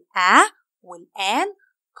 الأ والآن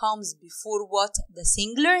comes before what? The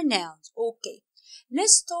singular nouns. Okay.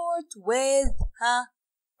 Let's start with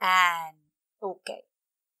an. Okay.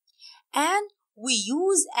 And we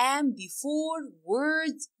use an before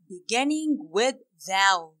words beginning with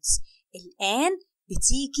vowels. الآن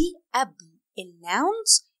بتيجي قبل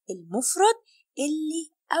الناونز المفرد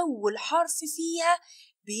اللي أول حرف فيها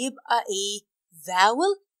بيبقى إيه؟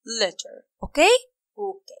 vowel letter. أوكي؟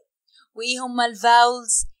 أوكي. وإيه هما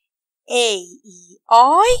الفاولز؟ A, E,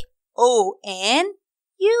 I, O, N,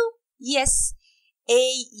 U. Yes. A,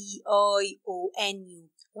 E, I, O, N, U.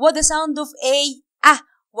 What the sound of A?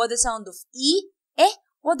 What the sound of E?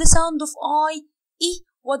 What the sound of I? E.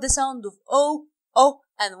 What the sound of O?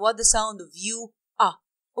 And what the sound of U?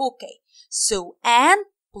 Okay. So an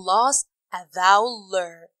plus a vowel.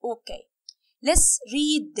 Okay. Let's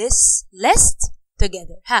read this list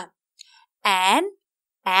together. An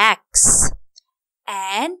axe,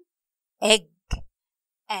 an egg,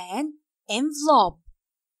 an envelope,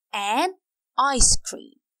 an ice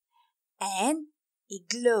cream, an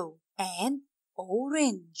igloo, an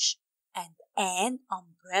orange, and an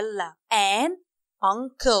umbrella, an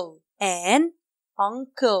uncle, an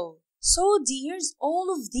uncle. So dears,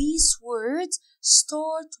 all of these words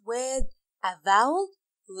start with a vowel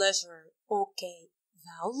letter. Okay,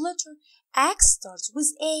 vowel letter. Axe starts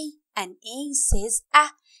with A, and A says a.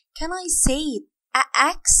 Can I say it? A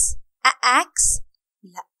axe? A axe?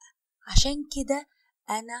 لا، عشان كده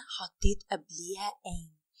أنا حطيت قبليها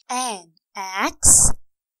an axe,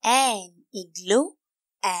 an igloo,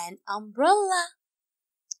 an umbrella.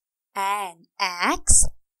 An axe,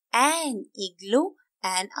 an igloo,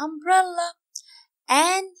 an umbrella.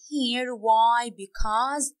 And here why?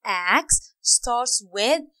 Because axe starts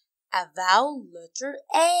with a vowel letter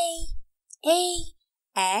A.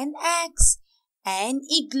 An axe, an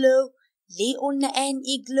igloo. ليه قلنا an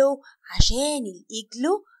igloo؟ عشان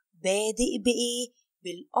الإجلو بادئ بإيه؟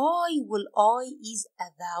 بالآي والآي is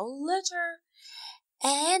a vowel letter.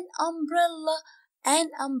 An umbrella, an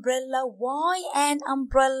umbrella. Why an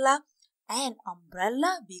umbrella? An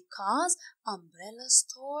umbrella because umbrella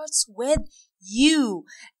starts with U,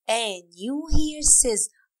 and U here says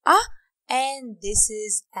and this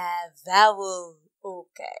is a vowel.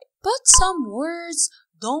 Okay, but some words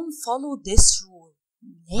don't follow this rule.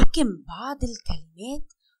 لكن بعض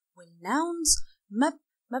الكلمات والناونز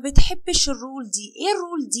ما بتحبش الرول دي. ايه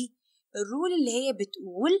الرول دي؟ الرول اللي هي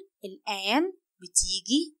بتقول الآن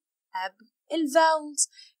بتيجي قبل الفاولز،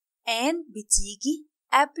 and بتيجي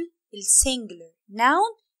قبل السنجلر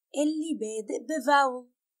noun اللي بادئ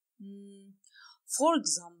بفاول. For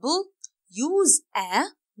example, use a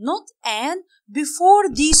not an before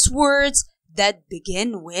these words that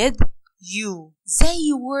begin with U.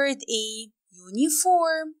 زي word A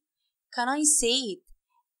uniform. Can I say it?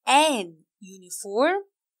 An uniform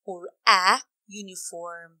or a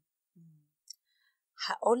uniform?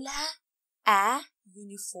 هقولها a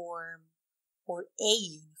uniform or a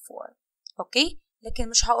uniform. اوكي؟ لكن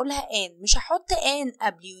مش هقولها an، مش هحط an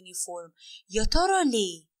قبل uniform. يا ترى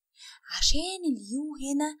ليه؟ عشان اليو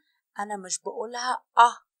هنا انا مش بقولها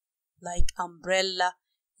like umbrella.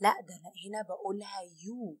 لا، ده انا هنا بقولها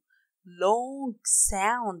U. Long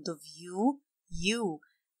sound of U.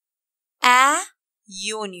 A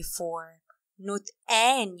uniform, not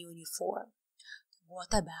an uniform.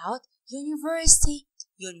 What about university?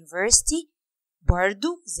 University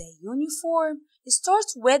برضو زي uniform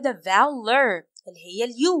starts with a vowel اللي هي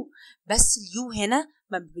اليو، بس اليو هنا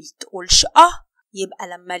ما بتقولش يبقى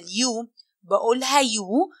لما اليو بقولها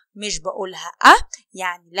يو مش بقولها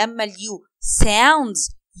يعني لما اليو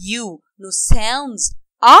sounds you no sounds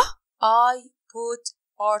I put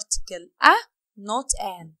article not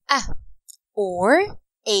an or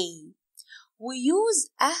a. We use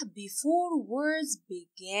before words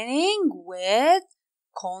beginning with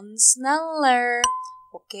consonant letter.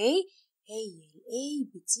 Okay, هي ال A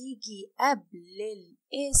بتيجي قبل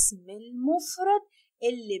الاسم المفرد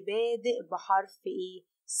اللي بادئ بحرف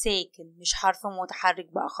ساكن مش حرف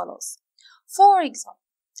متحرك بقى خلاص. For example,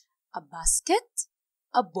 a basket,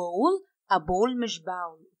 a bowl مش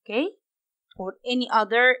bowl, okay? Or any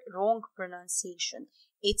other wrong pronunciation.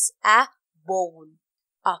 It's a bowl.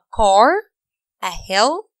 A car, a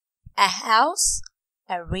hill, a house,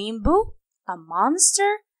 a rainbow, a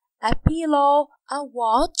monster, a pillow, a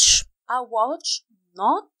watch,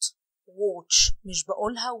 not watch. مش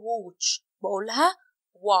بقولها watch, بقولها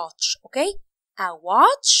watch, okay? A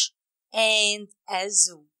watch and a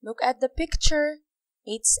zoo. Look at the picture.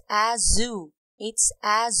 It's a zoo. It's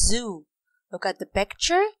a zoo. Look at the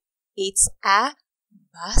picture. It's a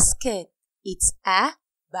basket. It's a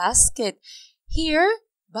basket. Here,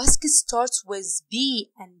 basket starts with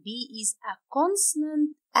B and B is a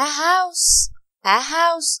consonant. A house. A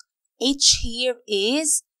house. H here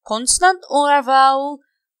is consonant or a vowel?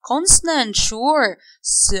 Consonant, sure.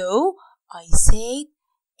 So, I said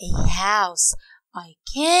a house. I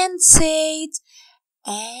can't say it.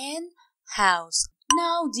 An house.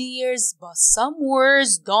 Now, dears, but some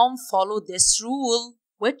words don't follow this rule.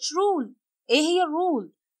 Which rule? إيه هي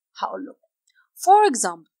الرول؟ هقول لكم. For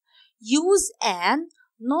example, use an,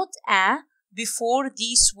 not a, before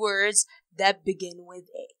these words that begin with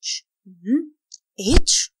H.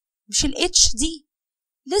 H? مش ال H دي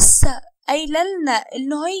لسه قايله لنا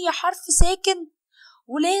إن هي حرف ساكن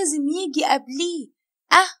ولازم يجي قبليه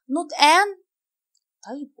not an.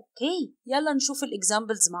 طيب اوكي يلا نشوف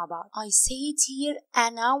الاكزامبلز مع بعض. I say it here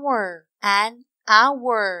an hour.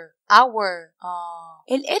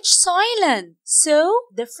 ال H silent. So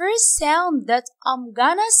the first sound that I'm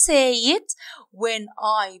gonna say it when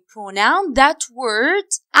I pronounce that word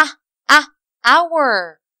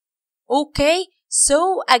hour. Okay,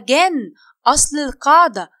 so again أصل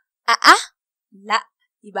القاعدة لا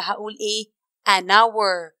يبقى هقول إيه an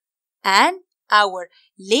hour.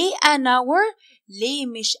 ليه an hour؟ ليه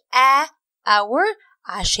مش a hour؟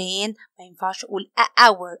 عشان ما ينفعش أقول a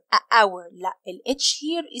hour لا ال H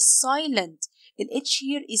here is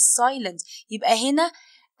silent يبقى هنا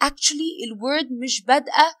actually الword مش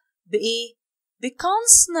بادئة بإيه؟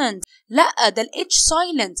 بconsonant لا ده ال H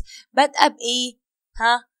silent بادئة بإيه؟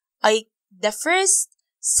 the first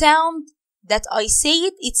sound that I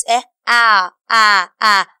say it's a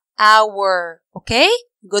hour. Okay,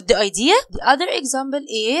 got the idea? The other example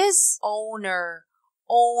is owner.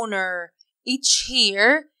 Each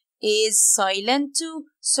here is silent too,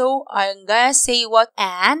 so I'm gonna say what?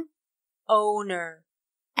 An owner.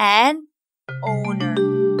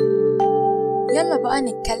 يلا بقى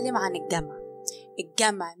نتكلم عن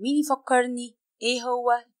الجمع مين يفكرني ايه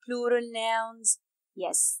هو plural nouns?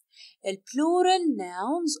 Yes, plural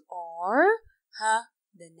nouns are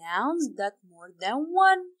the nouns that more than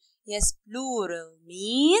one. Yes, plural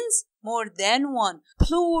means more than one.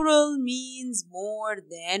 Plural means more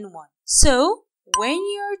than one. So, when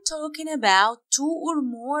you're talking about two or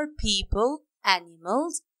more people,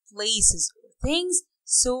 animals, places, or things,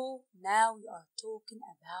 so now we are talking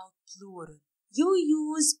about plural. You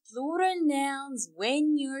use plural nouns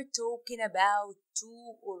when you're talking about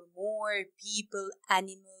two or more people,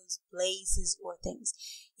 animals, places, or things.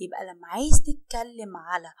 يبقى لما عايز تتكلم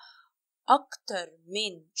على أكتر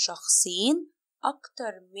من شخصين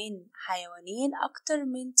أكتر من حيوانين أكتر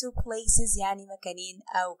من two places يعني مكانين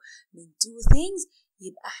أو من two things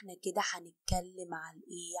يبقى احنا كده هنتكلم عن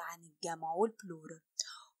إيه؟ عن الجمع والبلورال.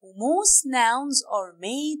 Most nouns are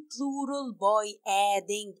made plural by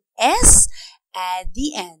adding s at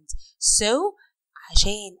the end. So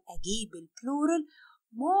عشان أجيب البلورال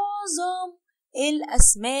معظم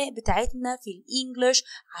الأسماء بتاعتنا في الإنجليش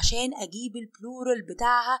عشان أجيب البلورال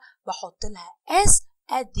بتاعها بحط لها s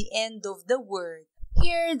at the end of the word.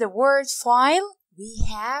 Here the word file we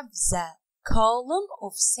have the column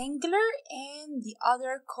of singular and the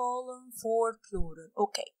other column for plural.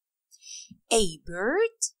 Okay. A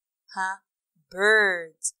bird,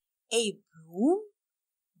 birds. A broom,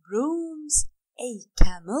 brooms. A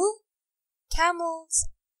camel, camels.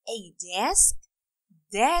 A desk,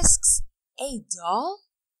 desks. A doll,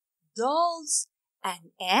 dolls.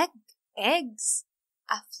 An egg, eggs,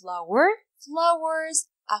 a flower, flowers,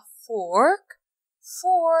 a fork,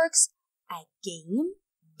 forks, a game,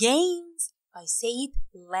 games. I said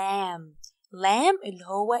lamb. lamb اللي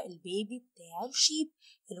هو البيبي بتاع الشيب،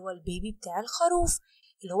 اللي هو البيبي بتاع الخروف،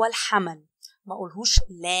 اللي هو الحمل. ما اقولهوش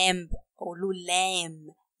lamb، اقوله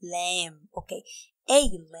lamb. lamb. Okay. A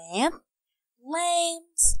lamb,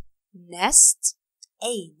 lambs, nest,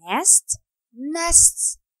 a nest,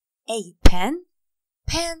 nests, a pen,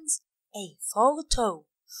 pens, a photo,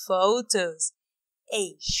 photos,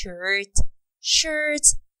 a shirt, shirts,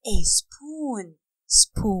 a spoon,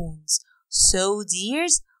 spoons. So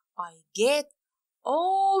dears, I get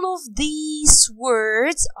all of these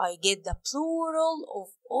words, I get the plural of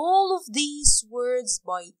all of these words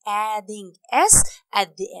by adding s at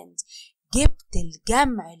the end. جبت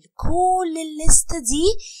الجمع لكل الليستة دي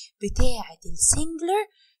بتاعة السنجلر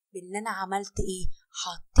بان انا عملت ايه؟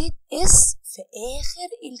 حطيت اس في اخر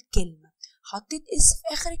الكلمة، حطيت اس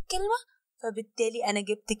في اخر الكلمة، فبالتالي انا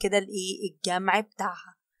جبت كده الايه؟ الجمع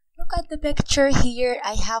بتاعها. Look at the picture here.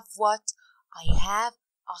 I have what? I have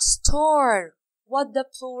a store. What the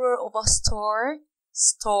plural of a store?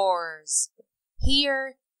 Stores. Here,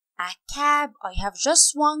 a cab. I have just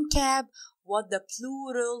one cab. What the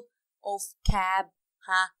plural of cab?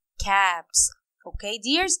 Cabs. Okay,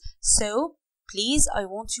 dears? So, please, I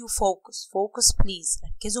want you focus. Focus, please.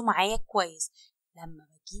 ركزوا معايا كويس. لما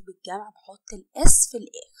بجيب الجمع بحط الاس في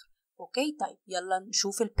الآخر. Okay, طيب يلا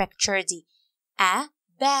نشوف البيكتشر دي. A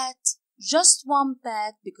bat. Just one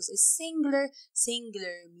bat because it's singular.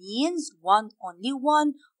 Singular means one, only one.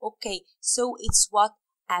 Okay, so it's what?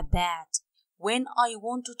 A bat. When I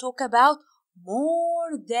want to talk about more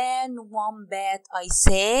than one bat, I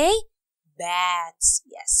say bats.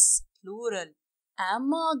 Yes, plural. A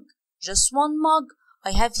mug. Just one mug.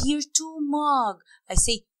 I have here two mug. I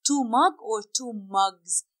say two mug or two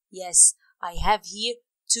mugs. Yes, I have here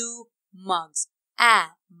two mugs. A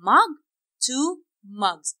mug, two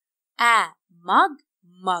mugs. A mug,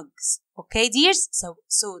 mugs. Okay, dears? So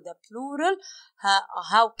the plural,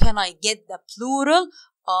 how can I get the plural?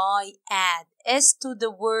 I add s to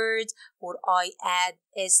the word, or I add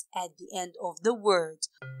s at the end of the word.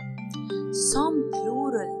 Some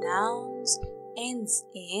plural nouns ends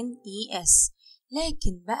in es.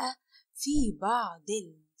 لكن بقى في بعض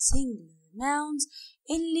singular nouns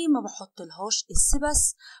اللي ما بحط لهاش اس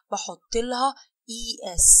بس بحط لها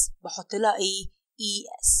es. بحط لها ايه؟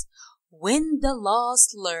 es. When the last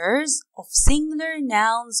letters of singular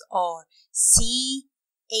nouns are C,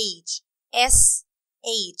 H, S,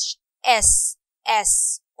 H, S,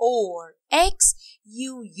 S, or X,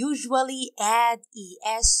 you usually add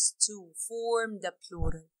ES to form the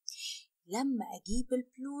plural. لما أجيب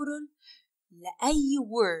البلورال لأي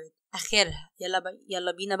word آخرها،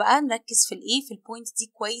 يلا بينا بقى نركز في الإيه؟ في البوينت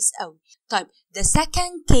دي كويس أوي. طيب the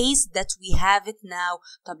second case that we have it now.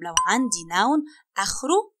 طب لو عندي noun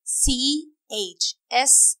آخره C, H,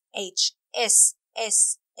 S, H, S,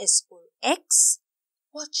 S, S or X,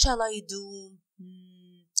 what shall I do?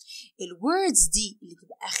 الwords دي اللي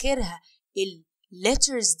تبقى آخرها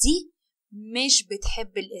letters دي مش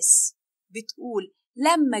بتحب الاس، بتقول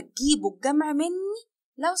لما تجيبوا الجمع مني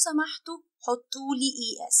لو سمحتوا حطولي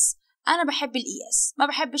اي اس. انا بحب الاي اس، ما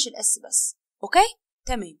بحبش الاس بس. اوكي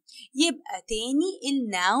تمام. يبقى تاني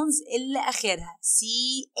الناونز اللي اخرها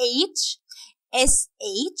سي اتش اس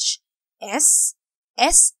اتش اس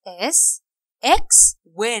اس اس X,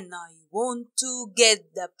 when I want to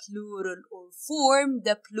get the plural or form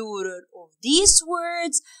the plural of these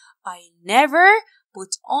words, I never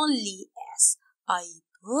put only S. I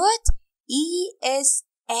put ES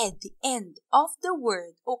at the end of the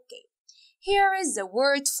word. Okay, here is the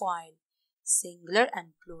word file. Singular and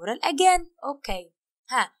plural again. Okay.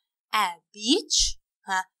 A beach.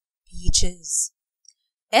 Beaches.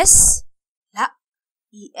 S. لا.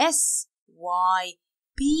 ES. Why?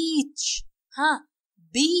 Beach.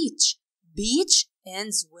 Beach. Beach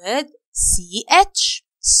ends with CH.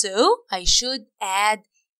 So I should add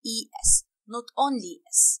ES, not only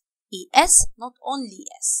S. ES, not only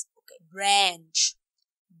S. Okay. Branch.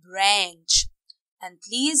 Branch. And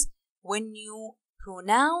please, when you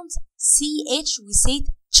pronounce CH, we say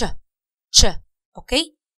ch. Ch. Okay?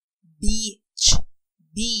 Beach.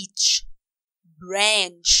 Beach.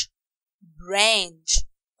 Branch. Branch.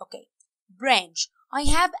 Okay. Branch. I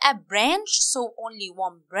have a branch, so only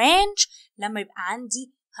one branch. لما يبقى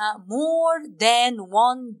عندي more than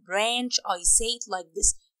one branch, I say it like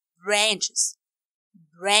this. Branches.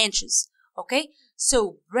 Branches. Okay?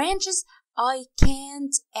 So branches, I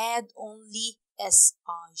can't add only S.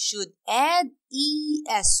 I should add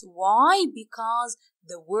ES. Why? Because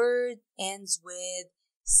the word ends with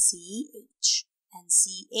CH. And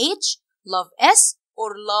CH, love S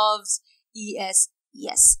or loves ES?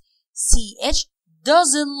 Yes. CH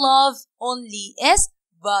doesn't love only S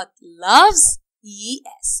but loves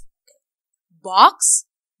ES. Box,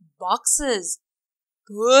 boxes.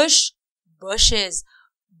 Bush, bushes.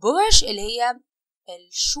 Bush اللي هي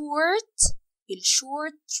الشورت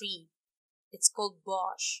tree. It's called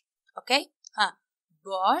bush. Okay?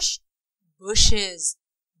 Bush, bushes.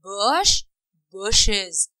 Bush,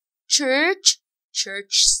 bushes. Church,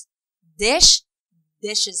 churches. Dish,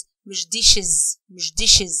 dishes. مش dishes.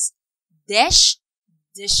 Dish,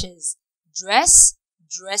 dishes. Dress,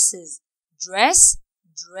 dresses. Dress,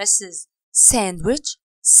 dresses. Sandwich,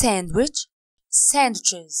 sandwiches.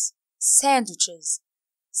 Sandwich,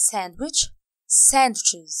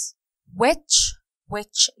 sandwiches. Witch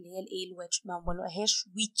اللي هي الايه الوitch ما بنقولهاش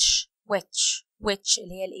witch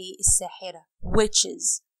اللي هي الايه الساحرة.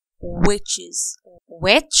 Witches,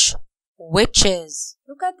 witches.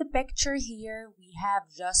 Look at the picture here. We have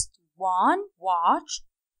just 1 watch,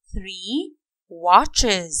 3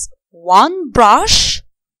 watches, 1 brush,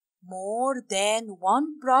 more than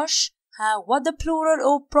 1 brush. What the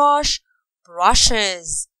plural of brush?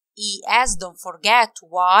 Brushes. ES, don't forget.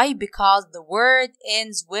 Why? Because the word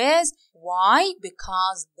ends with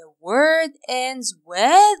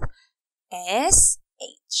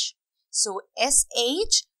SH. So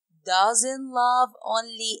SH doesn't love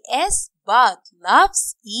only S but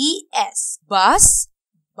loves ES. Bus,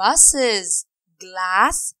 buses.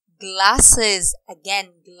 Glass, glasses.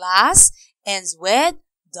 Again, glass ends with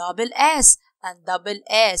double S. And double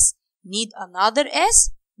S need another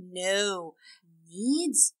S? No.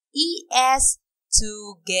 Needs ES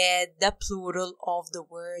to get the plural of the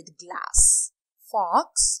word glass.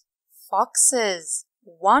 Fox, foxes.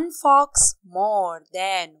 1 fox, more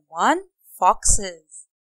than 1 foxes.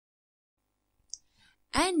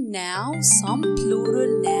 And now some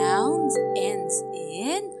plural nouns ends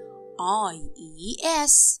in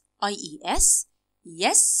IES. IES?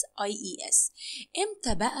 Yes, IES.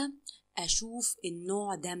 امتى بقى أشوف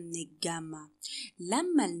النوع ده من الجمع؟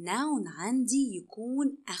 لما النون عندي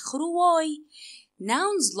يكون آخره Y.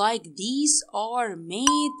 Nouns like these are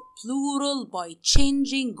made plural by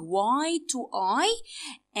changing Y to I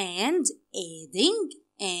and adding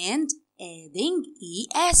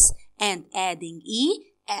ES and adding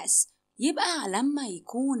ES. يبقى لما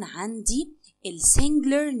يكون عندي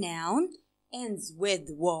السنجلر noun ends with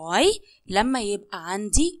Y، لما يبقى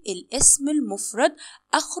عندي الاسم المفرد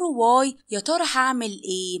آخره Y، يا ترى هعمل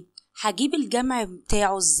ايه؟ هجيب الجمع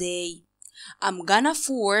بتاعه ازاي؟ I'm gonna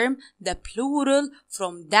form the plural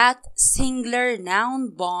from that singular noun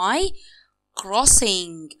by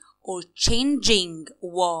crossing or changing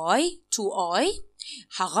Y to I.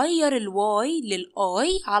 هغير الواي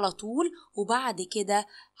للآي على طول، وبعد كده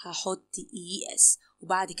هحط ES،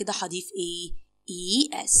 وبعد كده هضيف ايه؟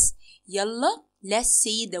 ES. يلا let's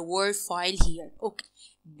see the word file here. Okay.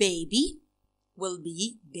 Baby will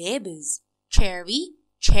be babies. Cherry,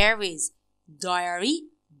 cherries. Diary,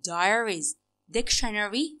 diaries.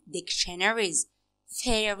 Dictionary, dictionaries.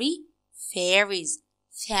 Fairy, fairies.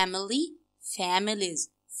 Family, families.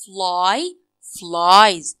 Fly,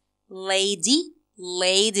 flies. Lady,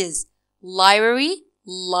 ladies. Library,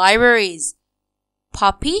 libraries.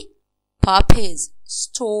 Puppy, puppies.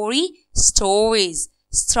 Story, stories.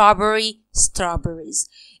 Strawberry, strawberries.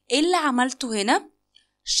 ايه اللي عملته هنا؟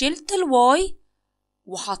 شلت الواي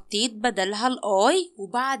وحطيت بدلها الاي،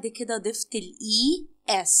 وبعد كده ضفت الاي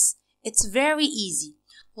اس. It's very easy.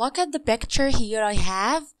 Look at the picture here. I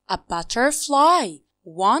have a butterfly.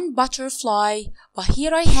 1 butterfly. But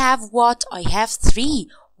here I have what? I have 3.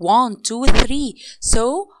 1, 2, 3.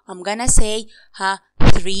 So I'm gonna say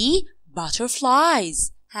 3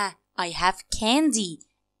 butterflies. I have candy.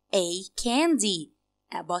 A candy.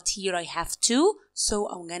 But here I have 2, so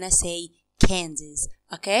I'm gonna say candies.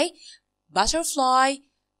 Okay? Butterfly,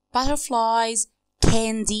 butterflies,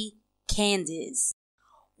 candy, candies.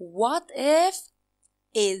 What if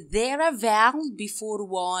is there a vowel before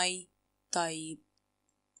Y? طيب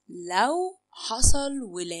لو حصل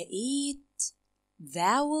ولقيت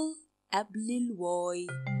vowel قبل الواي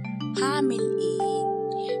هعمل ايه؟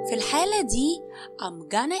 في الحالة دي I'm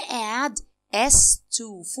gonna add S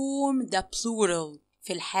to form the plural.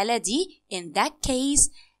 في الحالة دي in that case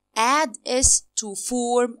add S to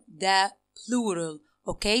form the plural.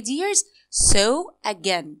 Okay dears? So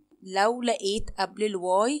again لو لقيت قبل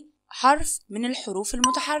الواي حرف من الحروف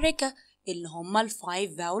المتحركة اللي هما ال5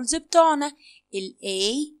 vowels بتوعنا ال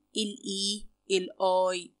A, ال E, ال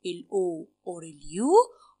I, ال O or ال U,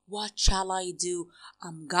 what shall I do?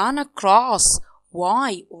 I'm gonna cross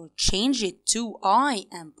Y or change it to I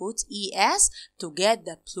and put ES to get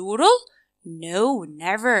the plural? No,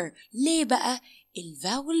 never. ليه بقى؟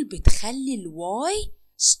 الفاول بتخلي الواي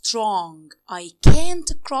strong. I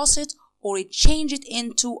can't cross it or change it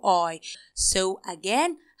into I. So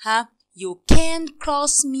again, you can't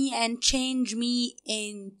cross me and change me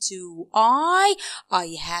into I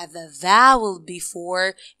have a vowel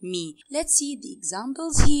before me. Let's see the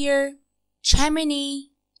examples here.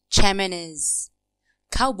 Chimney, chimneys.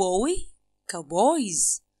 Cowboy,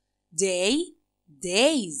 cowboys. Day,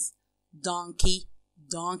 days. Donkey,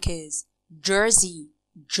 donkeys. Jersey,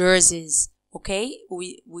 jerseys. Okay,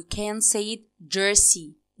 we can't say it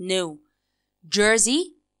jersey. No. Jersey,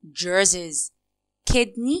 jerseys.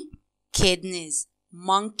 Kidney, kidneys.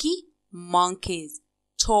 Monkey, monkeys.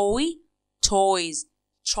 Toy, toys.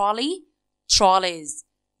 Trolley, trolleys.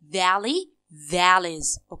 Valley,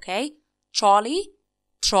 valleys. Okay, trolley,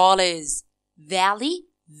 trolleys. Valley,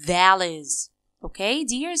 valleys. Okay,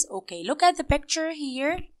 dears? Okay, look at the picture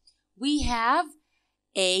here. We have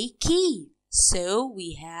a key. So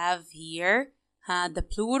we have here the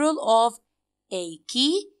plural of a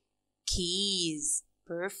key, keys.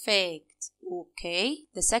 Perfect. Okay.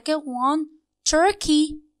 The second one,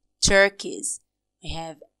 turkey, turkeys. We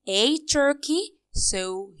have a turkey.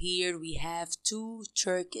 So here we have two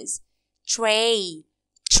turkeys. Tray,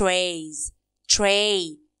 trays,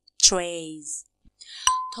 tray, trays.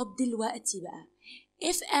 طب دلوقتي بقى,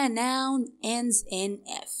 if a noun ends in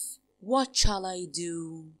F, what shall I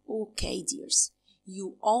do? Okay, dears.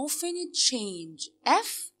 You often change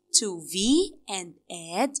F to V and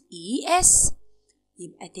add ES.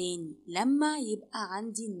 يبقى تاني, لما يبقى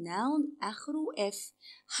عندي الناون آخره F,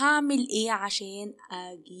 هعمل ايه عشان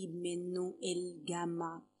اجيب منه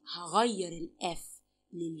الجمع؟ هغير ال F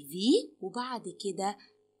لل V وبعد كده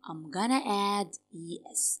I'm gonna add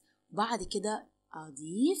ES. وبعد كده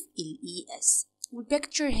اضيف ال ES.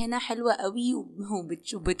 والبيكتشر هنا حلوة قوي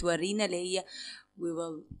وبتورينا اللي هي we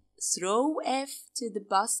will throw F to the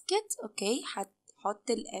basket. اوكي, هتحط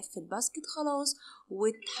ال F في الباسكت خلاص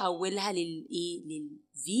وتحولها لل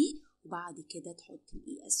V وبعد كده تحط ال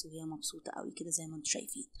ES وهي مبسوطة قوي كده زي ما انتم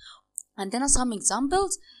شايفين. عندنا some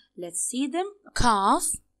examples. Let's see them.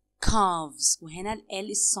 calf, calves. وهنا ال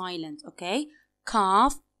L is silent. اوكي,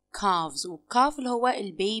 calf, calves. والcalf اللي هو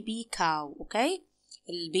البيبي cow. اوكي,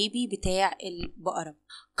 البيبي بتاع البقرة.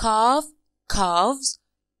 calf, calves.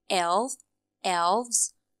 elf,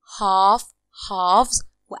 elves. half, halves.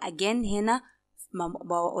 وأجين هنا ما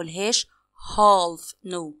بقولهاش half.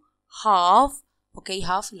 no, half. اوكي,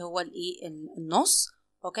 half اللي هو الايه النص.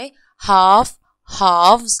 اوكي, half,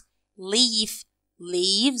 halves. leaf,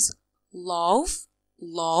 leaves. loaf,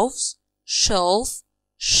 loaves. shelf,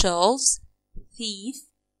 shelves. thief,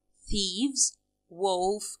 thieves.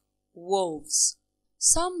 wolf, wolves.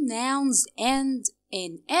 Some nouns end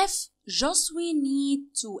in F, just we need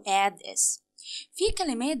to add S. في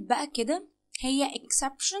كلمات بقى كده هي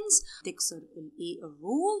exceptions, تكسر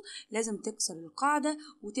الرول, لازم تكسر القاعدة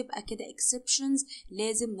وتبقى كده exceptions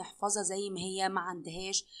لازم نحفظها زي ما هي, ما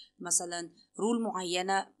عندهاش مثلا رول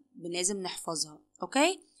معينة لازم نحفظها.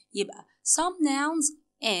 اوكي, يبقى some nouns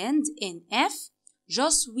end in F,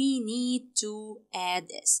 just we need to add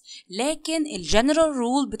S. لكن الجنرال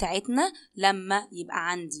رول بتاعتنا لما يبقى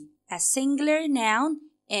عندي a singular noun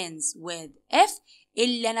ends with F,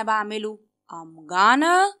 اللي أنا بعمله I'm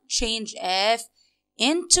gonna change F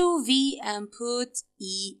into V and put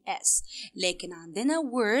ES. لكن عندنا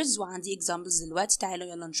words وعندي examples دلوقتي, تعالوا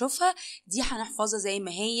يلا نشوفها. دي هنحفظها زي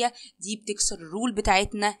ما هي, دي بتكسر الرول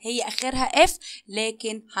بتاعتنا, هي آخرها F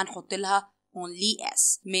لكن هنحط لها only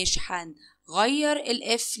S, مش هنغير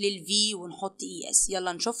ال F لل V ونحط ES.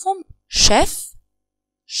 يلا نشوفهم. chef,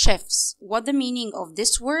 chefs. What the meaning of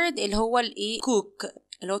this word? اللي هو الايه, cook,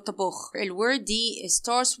 اللي هو طباخ. الword دي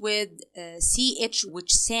starts with CH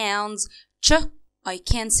which sounds ch. I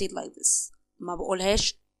can't say it like this, ما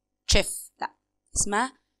بقولهاش chef, لا,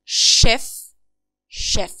 اسمها chef,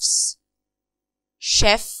 chefs,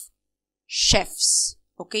 chef, chefs.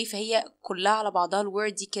 اوكي, فهي كلها على بعضها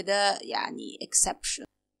الword دي كده يعني exception.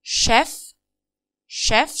 chef,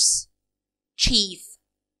 chefs. chief,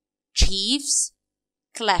 chiefs.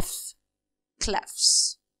 clef,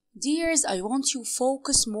 clefs. Dears, I want you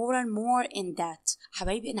focus more and more in that.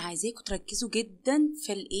 حبايبي انا عايزاكم تركزوا جدا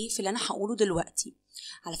في الايه, في اللي انا هقوله دلوقتي.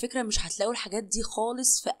 على فكرة مش هتلاقوا الحاجات دي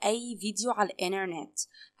خالص في اي فيديو على الانترنت.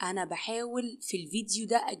 انا بحاول في الفيديو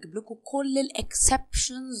ده اجيب لكم كل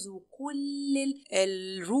الاكسبشنز وكل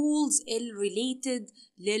الرولز related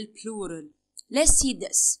للبلورال. Let's see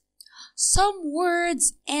this. Some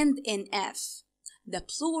words end in F. The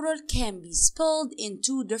plural can be spelled in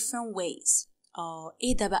two different ways.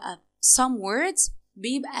 ايه ده بقى؟ some words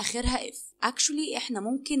بيبقى آخرها F. actually احنا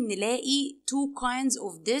ممكن نلاقي two kinds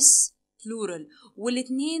of this plural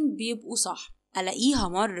والاتنين بيبقوا صح. ألاقيها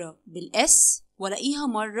مرة بالS وألاقيها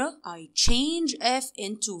مرة I change F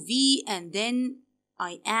into V and then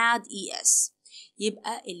I add ES.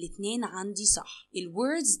 يبقى الاتنين عندي صح.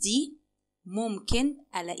 الwords دي ممكن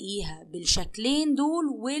ألاقيها بالشكلين دول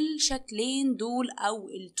والشكلين دول أو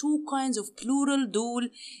ال two kinds of plural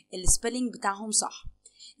دول الspelling بتاعهم صح.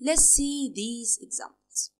 Let's see these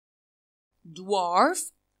examples. Dwarf,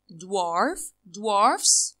 dwarf,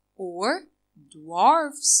 dwarfs or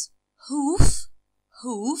dwarfs. Hoof,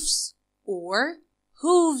 hoofs or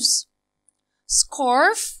hooves.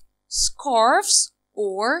 Scarf, scarves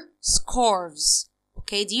or scarves.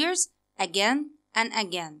 Okay, dears? Again and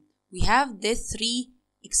again. We have the three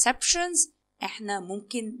exceptions. احنا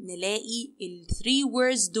ممكن نلاقي ال three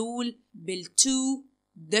words دول بال two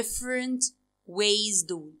different ways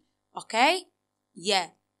دول. اوكي؟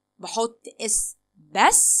 يا بحط اس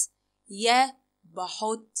بس يا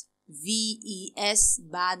بحط VES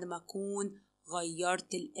بعد ما اكون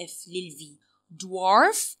غيرت الاف للفي.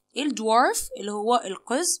 dwarf، الدوارف اللي هو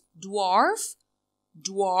القزم. dwarf,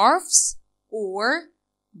 dwarfs or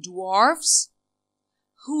dwarfs.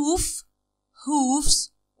 hoof, hoofs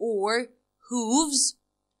or hooves.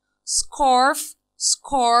 scarf,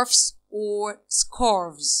 scarves or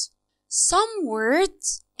scarves. Some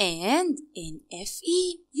words end in FE.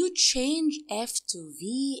 You change F to V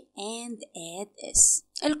and add S.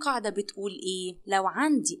 القاعدة بتقول ايه؟ لو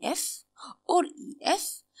عندي F or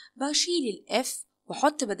EF بشيل ال F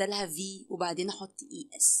وحط بدلها V وبعدين احط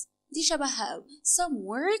ES. دي شبهها أوي. Some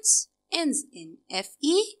words ends in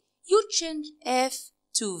FE. You change F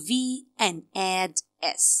to V and add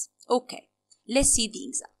S. Okay, let's see the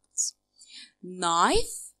examples.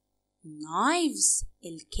 Knife, knives.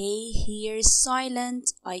 The K here is silent.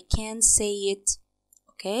 I can't say it.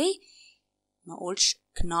 Okay? ما أقولش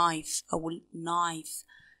knife. أقول knife.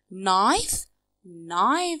 Knife,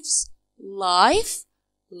 knives. Life,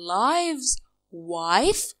 lives.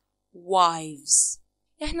 Wife, wives.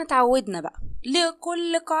 احنا تعودنا بقى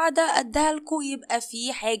لكل قاعدة أديها لكم يبقى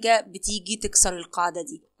في حاجة بتيجي تكسر القاعدة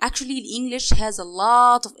دي. Actually the English has a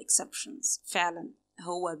lot of exceptions. فعلا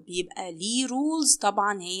هو بيبقى ليه rules.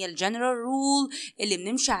 طبعا هي الجنرال rule اللي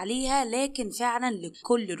بنمشي عليها، لكن فعلا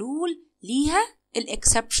لكل rule ليها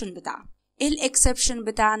الاكسبشن بتاعها. الاكسبشن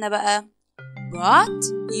بتاعنا بقى but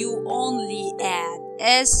you only add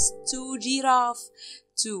S to giraffe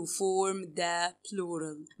to form the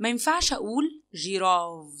plural. ما ينفعش أقول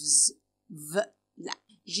giraffes لا،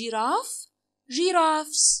 giraffe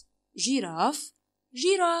giraffes giraffe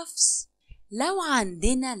giraffes. لو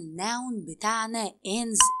عندنا الnoun بتاعنا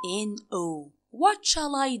ends in O, what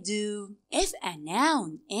shall I do? If a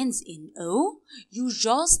noun ends in O, you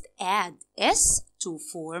just add S to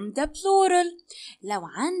form the plural. لو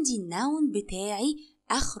عندي الnoun بتاعي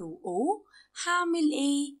آخره O هعمل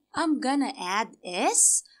ايه؟ I'm gonna add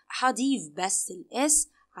S. هضيف بس ال S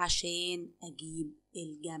عشان أجيب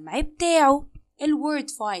الجمع بتاعه. الword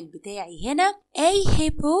file بتاعي هنا a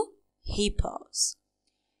hippo hippos,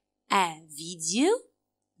 a video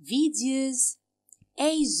videos,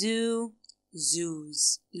 a zoo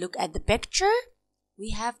zoos. Look at the picture. We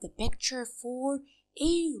have the picture for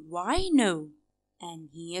a rhino and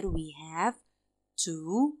here we have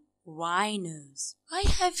two rhinos. I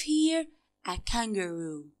have here a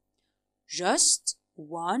kangaroo. Just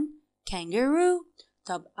one kangaroo.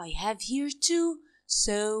 طب I have here two,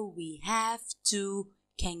 so we have two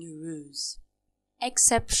kangaroos.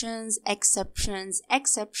 Exceptions, exceptions,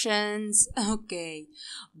 exceptions. Okay.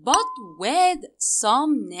 But with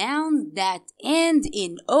some nouns that end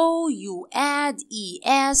in O, you add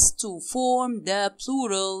ES to form the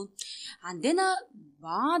plural. عندنا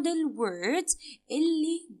بعض الwords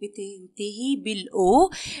اللي بتنتهي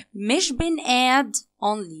بالO مش بنadd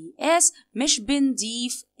only S، مش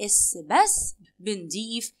بنضيف S بس،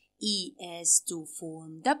 بنضيف ES to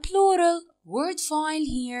form the plural. Word file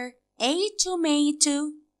here. A tomato,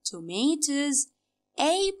 tomatoes.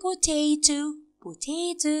 A potato,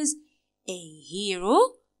 potatoes. A hero,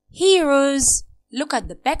 heroes. Look at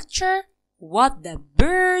the picture. What the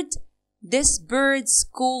bird? This bird's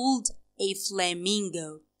called a flamingo.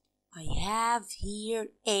 I have here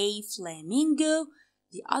a flamingo.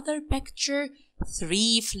 The other picture,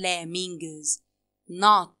 3 flamingos.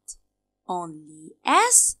 Not only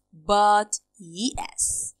S, but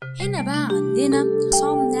ES. هنا بقى عندنا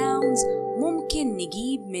some nouns ممكن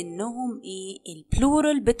نجيب منهم ايه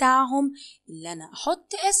البلورال بتاعهم اللي انا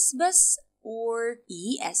احط S بس or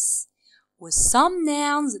ES. with some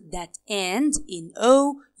nouns that end in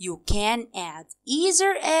O you can add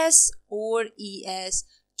either S or ES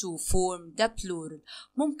to form the plural.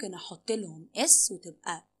 ممكن أحط لهم S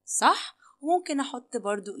وتبقى صح، وممكن أحط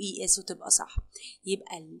برضو ES وتبقى صح.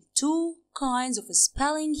 يبقى ال two kinds of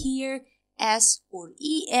spelling here S or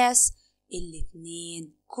ES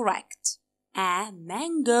الاتنين correct. A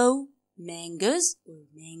mango mangoes or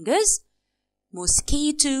mangoes,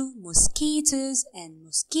 mosquito mosquitoes and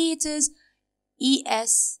mosquitoes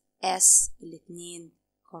ES S الاتنين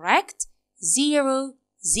correct. Zero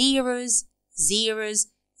zeros zeros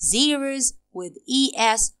zeros with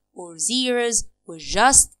ES or zeros with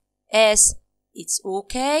just S, it's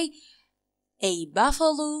okay. A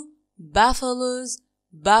buffalo buffaloes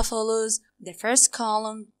buffaloes. The first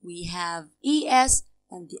column we have ES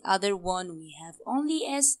and the other one we have only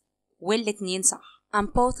S والاتنين صح,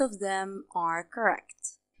 and both of them are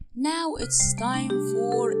correct. Now it's time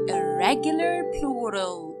for irregular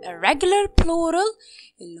plural. Irregular plural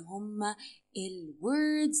اللي هما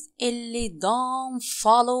الwords اللي don't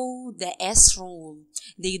follow the S rule.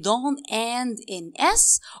 They don't end in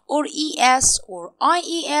S or ES or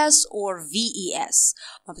IES or VES.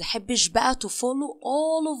 ما بتحبش بقى to follow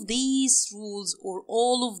all of these rules or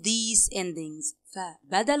all of these endings.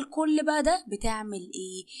 فبدل كل ده بتعمل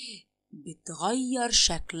ايه؟ بتغير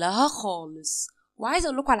شكلها خالص. وعايزة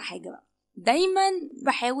اقول لكم على حاجة بقى، دايما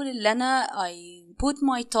بحاول ان انا I put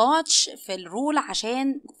my touch في الرول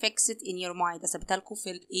عشان fix it in your mind، اثبتها لكم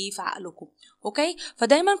في الايه في عقلكم. اوكي،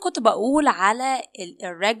 فدايما كنت بقول على ال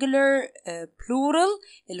irregular plural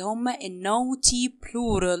اللي هم ال naughty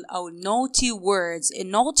plural او ال naughty words.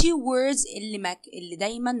 ال naughty words اللي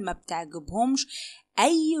دايما ما بتعجبهمش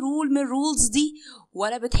اي رول من الرولز دي،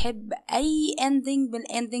 ولا بتحب اي ending من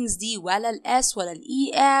endings دي، ولا الاس ولا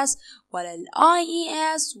الاي اس ولا الاي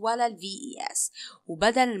اي اس ولا الفي اي اس.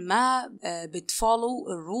 وبدل ما بتفولو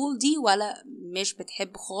الرول دي ولا مش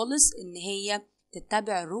بتحب خالص ان هي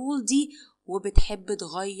تتبع الرول دي، وبتحب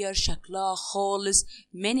تغير شكلها خالص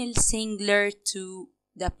من السنجلر to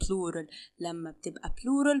the plural. لما بتبقى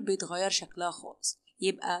plural بيتغير شكلها خالص.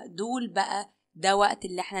 يبقى دول بقى ده وقت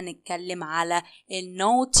اللي احنا نتكلم على ال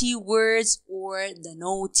naughty words or the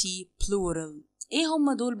naughty plural. ايه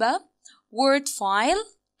هم دول بقى؟ word file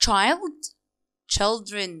child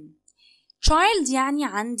children. child يعني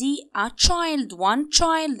عندي a child one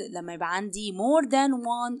child. لما يبقى عندي more than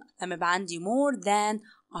one، لما يبقى عندي more than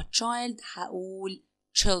a child هقول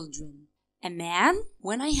children. a man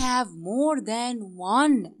when I have more than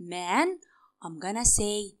one man I'm gonna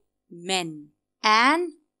say men.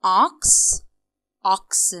 an ox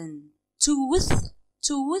oxen. tooth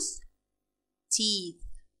tooth teeth.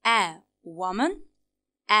 a woman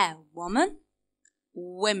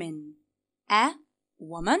women. a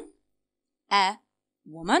woman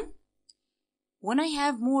when I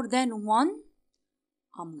have more than one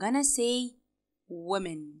I'm gonna say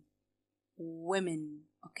women.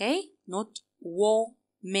 okay, not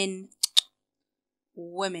women.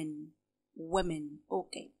 women.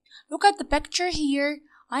 okay, look at the picture here.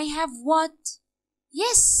 I have what?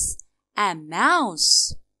 Yes, a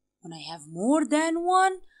mouse. When I have more than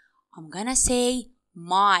one, I'm gonna say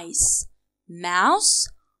mice. Mouse,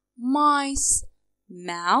 mice,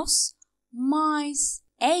 mouse, mice.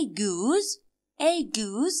 A goose,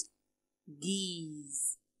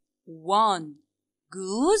 geese. One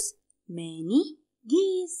goose, many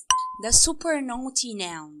geese. The super naughty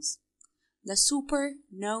nouns. The super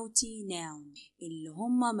naughty noun اللي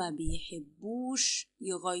هما ما بيحبوش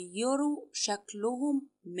يغيروا شكلهم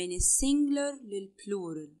من السنجلر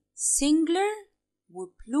للبلورال. singular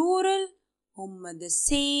وبلورال هما the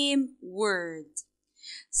same word.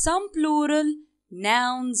 some plural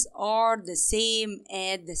nouns are the same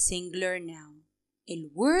as the singular noun.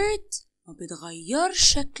 الword ما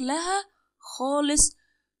بتغيرش شكلها خالص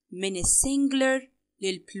من السنجلر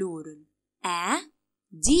للبلورال. a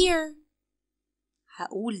deer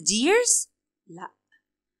هقول deers؟ لا،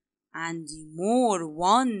 عندي more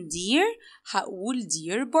one deer هقول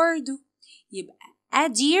deer برضو. يبقى a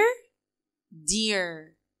deer.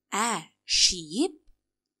 a sheep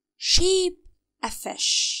a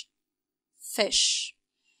fish.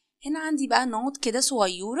 هنا عندي بقى نوت كده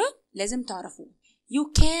صغيرة لازم تعرفوه.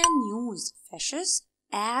 you can use fishes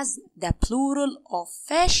as the plural of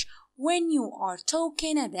fish when you are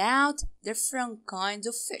talking about different kinds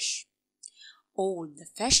of fish. all the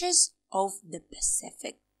fishes of the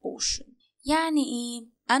Pacific Ocean. يعني ايه؟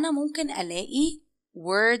 انا ممكن الاقي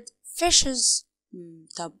word fishes.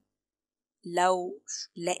 طب لو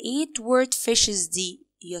لقيت word fishes دي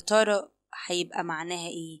يا ترى هيبقى معناها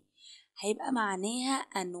ايه؟ هيبقى معناها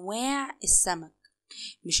انواع السمك،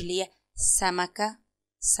 مش اللي هي سمكة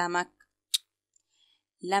سمك.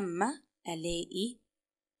 لما ألاقي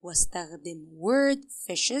واستخدم word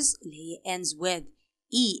fishes اللي هي ends with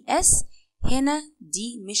es، هنا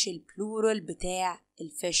دي مش البلورال بتاع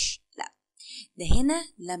الفيش، لا ده هنا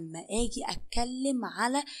لما اجي اتكلم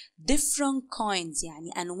على different kinds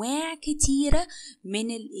يعني انواع كتيرة من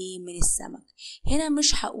من السمك. هنا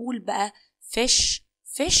مش هقول بقى fish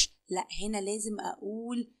لا، هنا لازم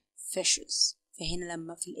اقول fishes. فهنا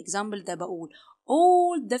لما في الاكزامبل ده بقول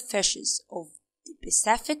all the fishes of the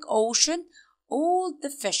Pacific Ocean، all the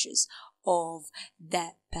fishes of the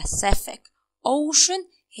Pacific Ocean،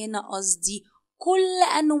 هنا قصدي كل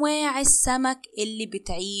انواع السمك اللي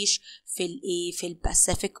بتعيش في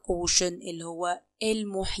الباسيفيك اوشن اللي هو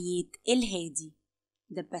المحيط الهادي.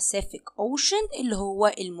 the Pacific Ocean اللي هو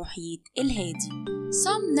المحيط الهادي.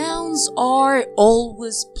 some nouns are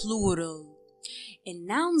always plural.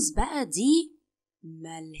 الناونز بقى دي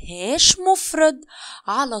ملهاش مفرد،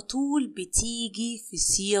 على طول بتيجي في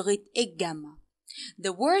صيغة الجمع.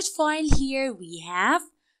 the word file here we have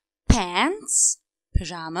pants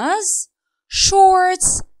pajamas, shorts,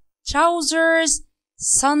 trousers,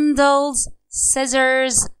 sandals,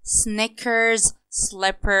 scissors, sneakers,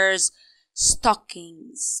 slippers,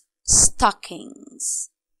 stockings.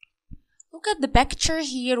 Look at the picture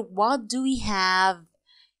here. What do we have?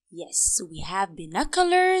 Yes, we have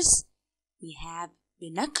binoculars,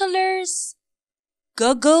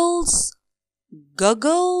 goggles,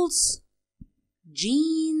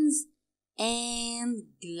 jeans, and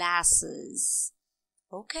glasses.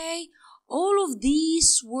 Okay, all of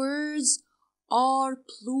these words are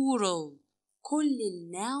plural. كل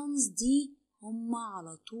الناونز دي هم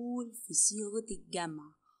على طول في صيغة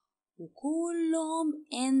الجمع، وكلهم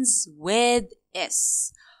ends with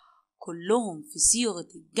s. كلهم في صيغة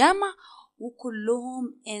الجمع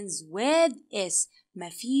وكلهم ends with s.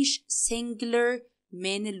 مفيش singular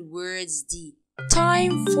من الwords دي.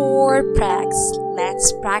 Time for practice.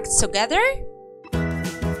 Let's practice together.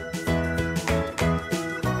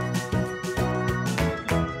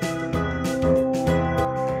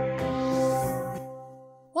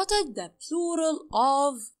 What is the plural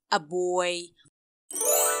of a boy?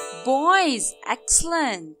 Boys.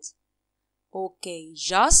 Excellent. Okay,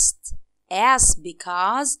 just S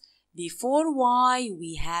because before Y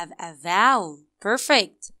we have a vowel.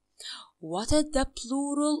 Perfect. What is the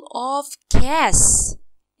plural of kiss?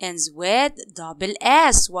 Ends with double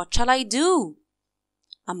S. What shall I do?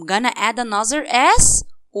 I'm gonna add another S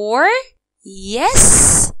or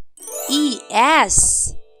yes, ES.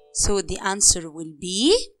 So the answer will be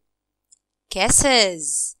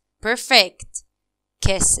kisses. Perfect.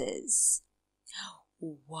 Kisses.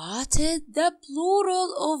 What is the plural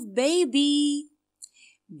of baby?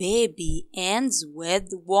 Baby ends with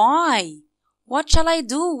Y. What shall I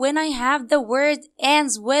do when I have the word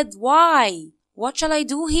ends with Y? What shall I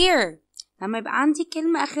do here? لما يبقى عندي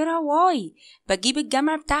كلمة آخرها Y بجيب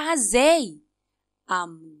الجمع بتاعها ازاي؟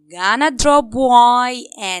 I'm gonna drop Y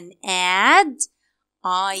and add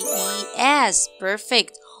IES.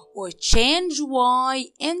 Perfect. Or change Y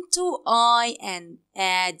into I and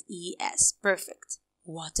add ES. Perfect.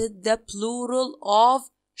 What is the plural of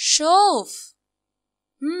shelf?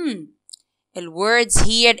 The words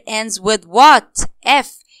here ends with what? F.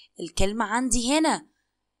 الكلمة عندي هنا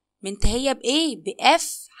منتهية بإيه؟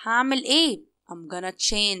 بF. هعمل إيه؟ I'm gonna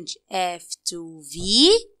change F to V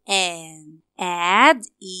and add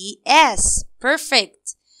ES.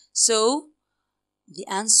 Perfect. So the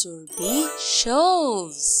answer be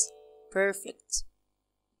shelves. Perfect.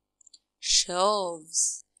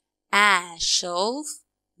 Shelves. A shelf,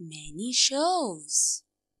 many shelves.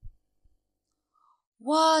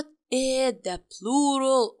 What is the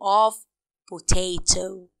plural of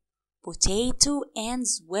potato? Potato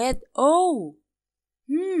ends with O.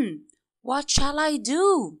 What shall I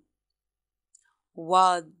do?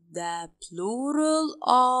 What the plural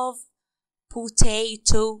of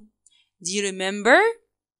potato? Do you remember?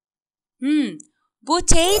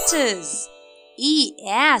 Potatoes.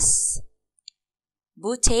 ES.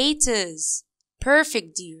 Potatoes.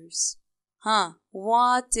 Perfect, dears.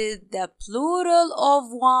 What is the plural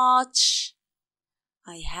of watch?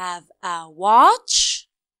 I have a watch,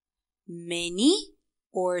 many,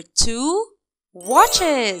 or two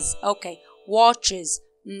watches. Okay, watches.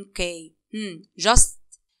 Okay. Just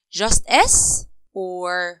S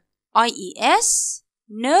or IES?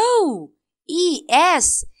 No,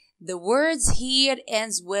 ES. The words here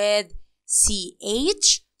ends with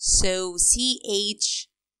CH, so CHES.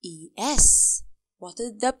 What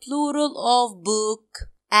is the plural of book?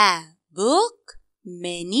 A book,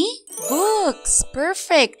 many books.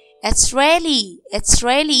 Perfect. It's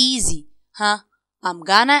really easy. I'm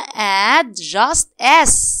gonna add just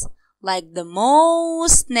S, like the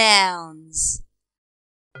most nouns.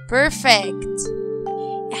 Perfect.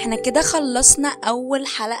 احنا كده خلصنا أول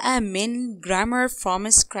حلقة من Grammar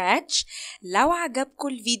from Scratch. لو عجبكم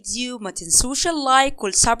الفيديو ما تنسوش اللايك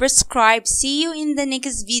والسبسكرايب. See you in the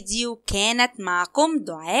next video. كانت معكم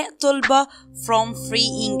دعاء طلبة from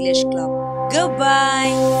Free English Club.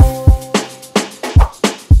 Goodbye.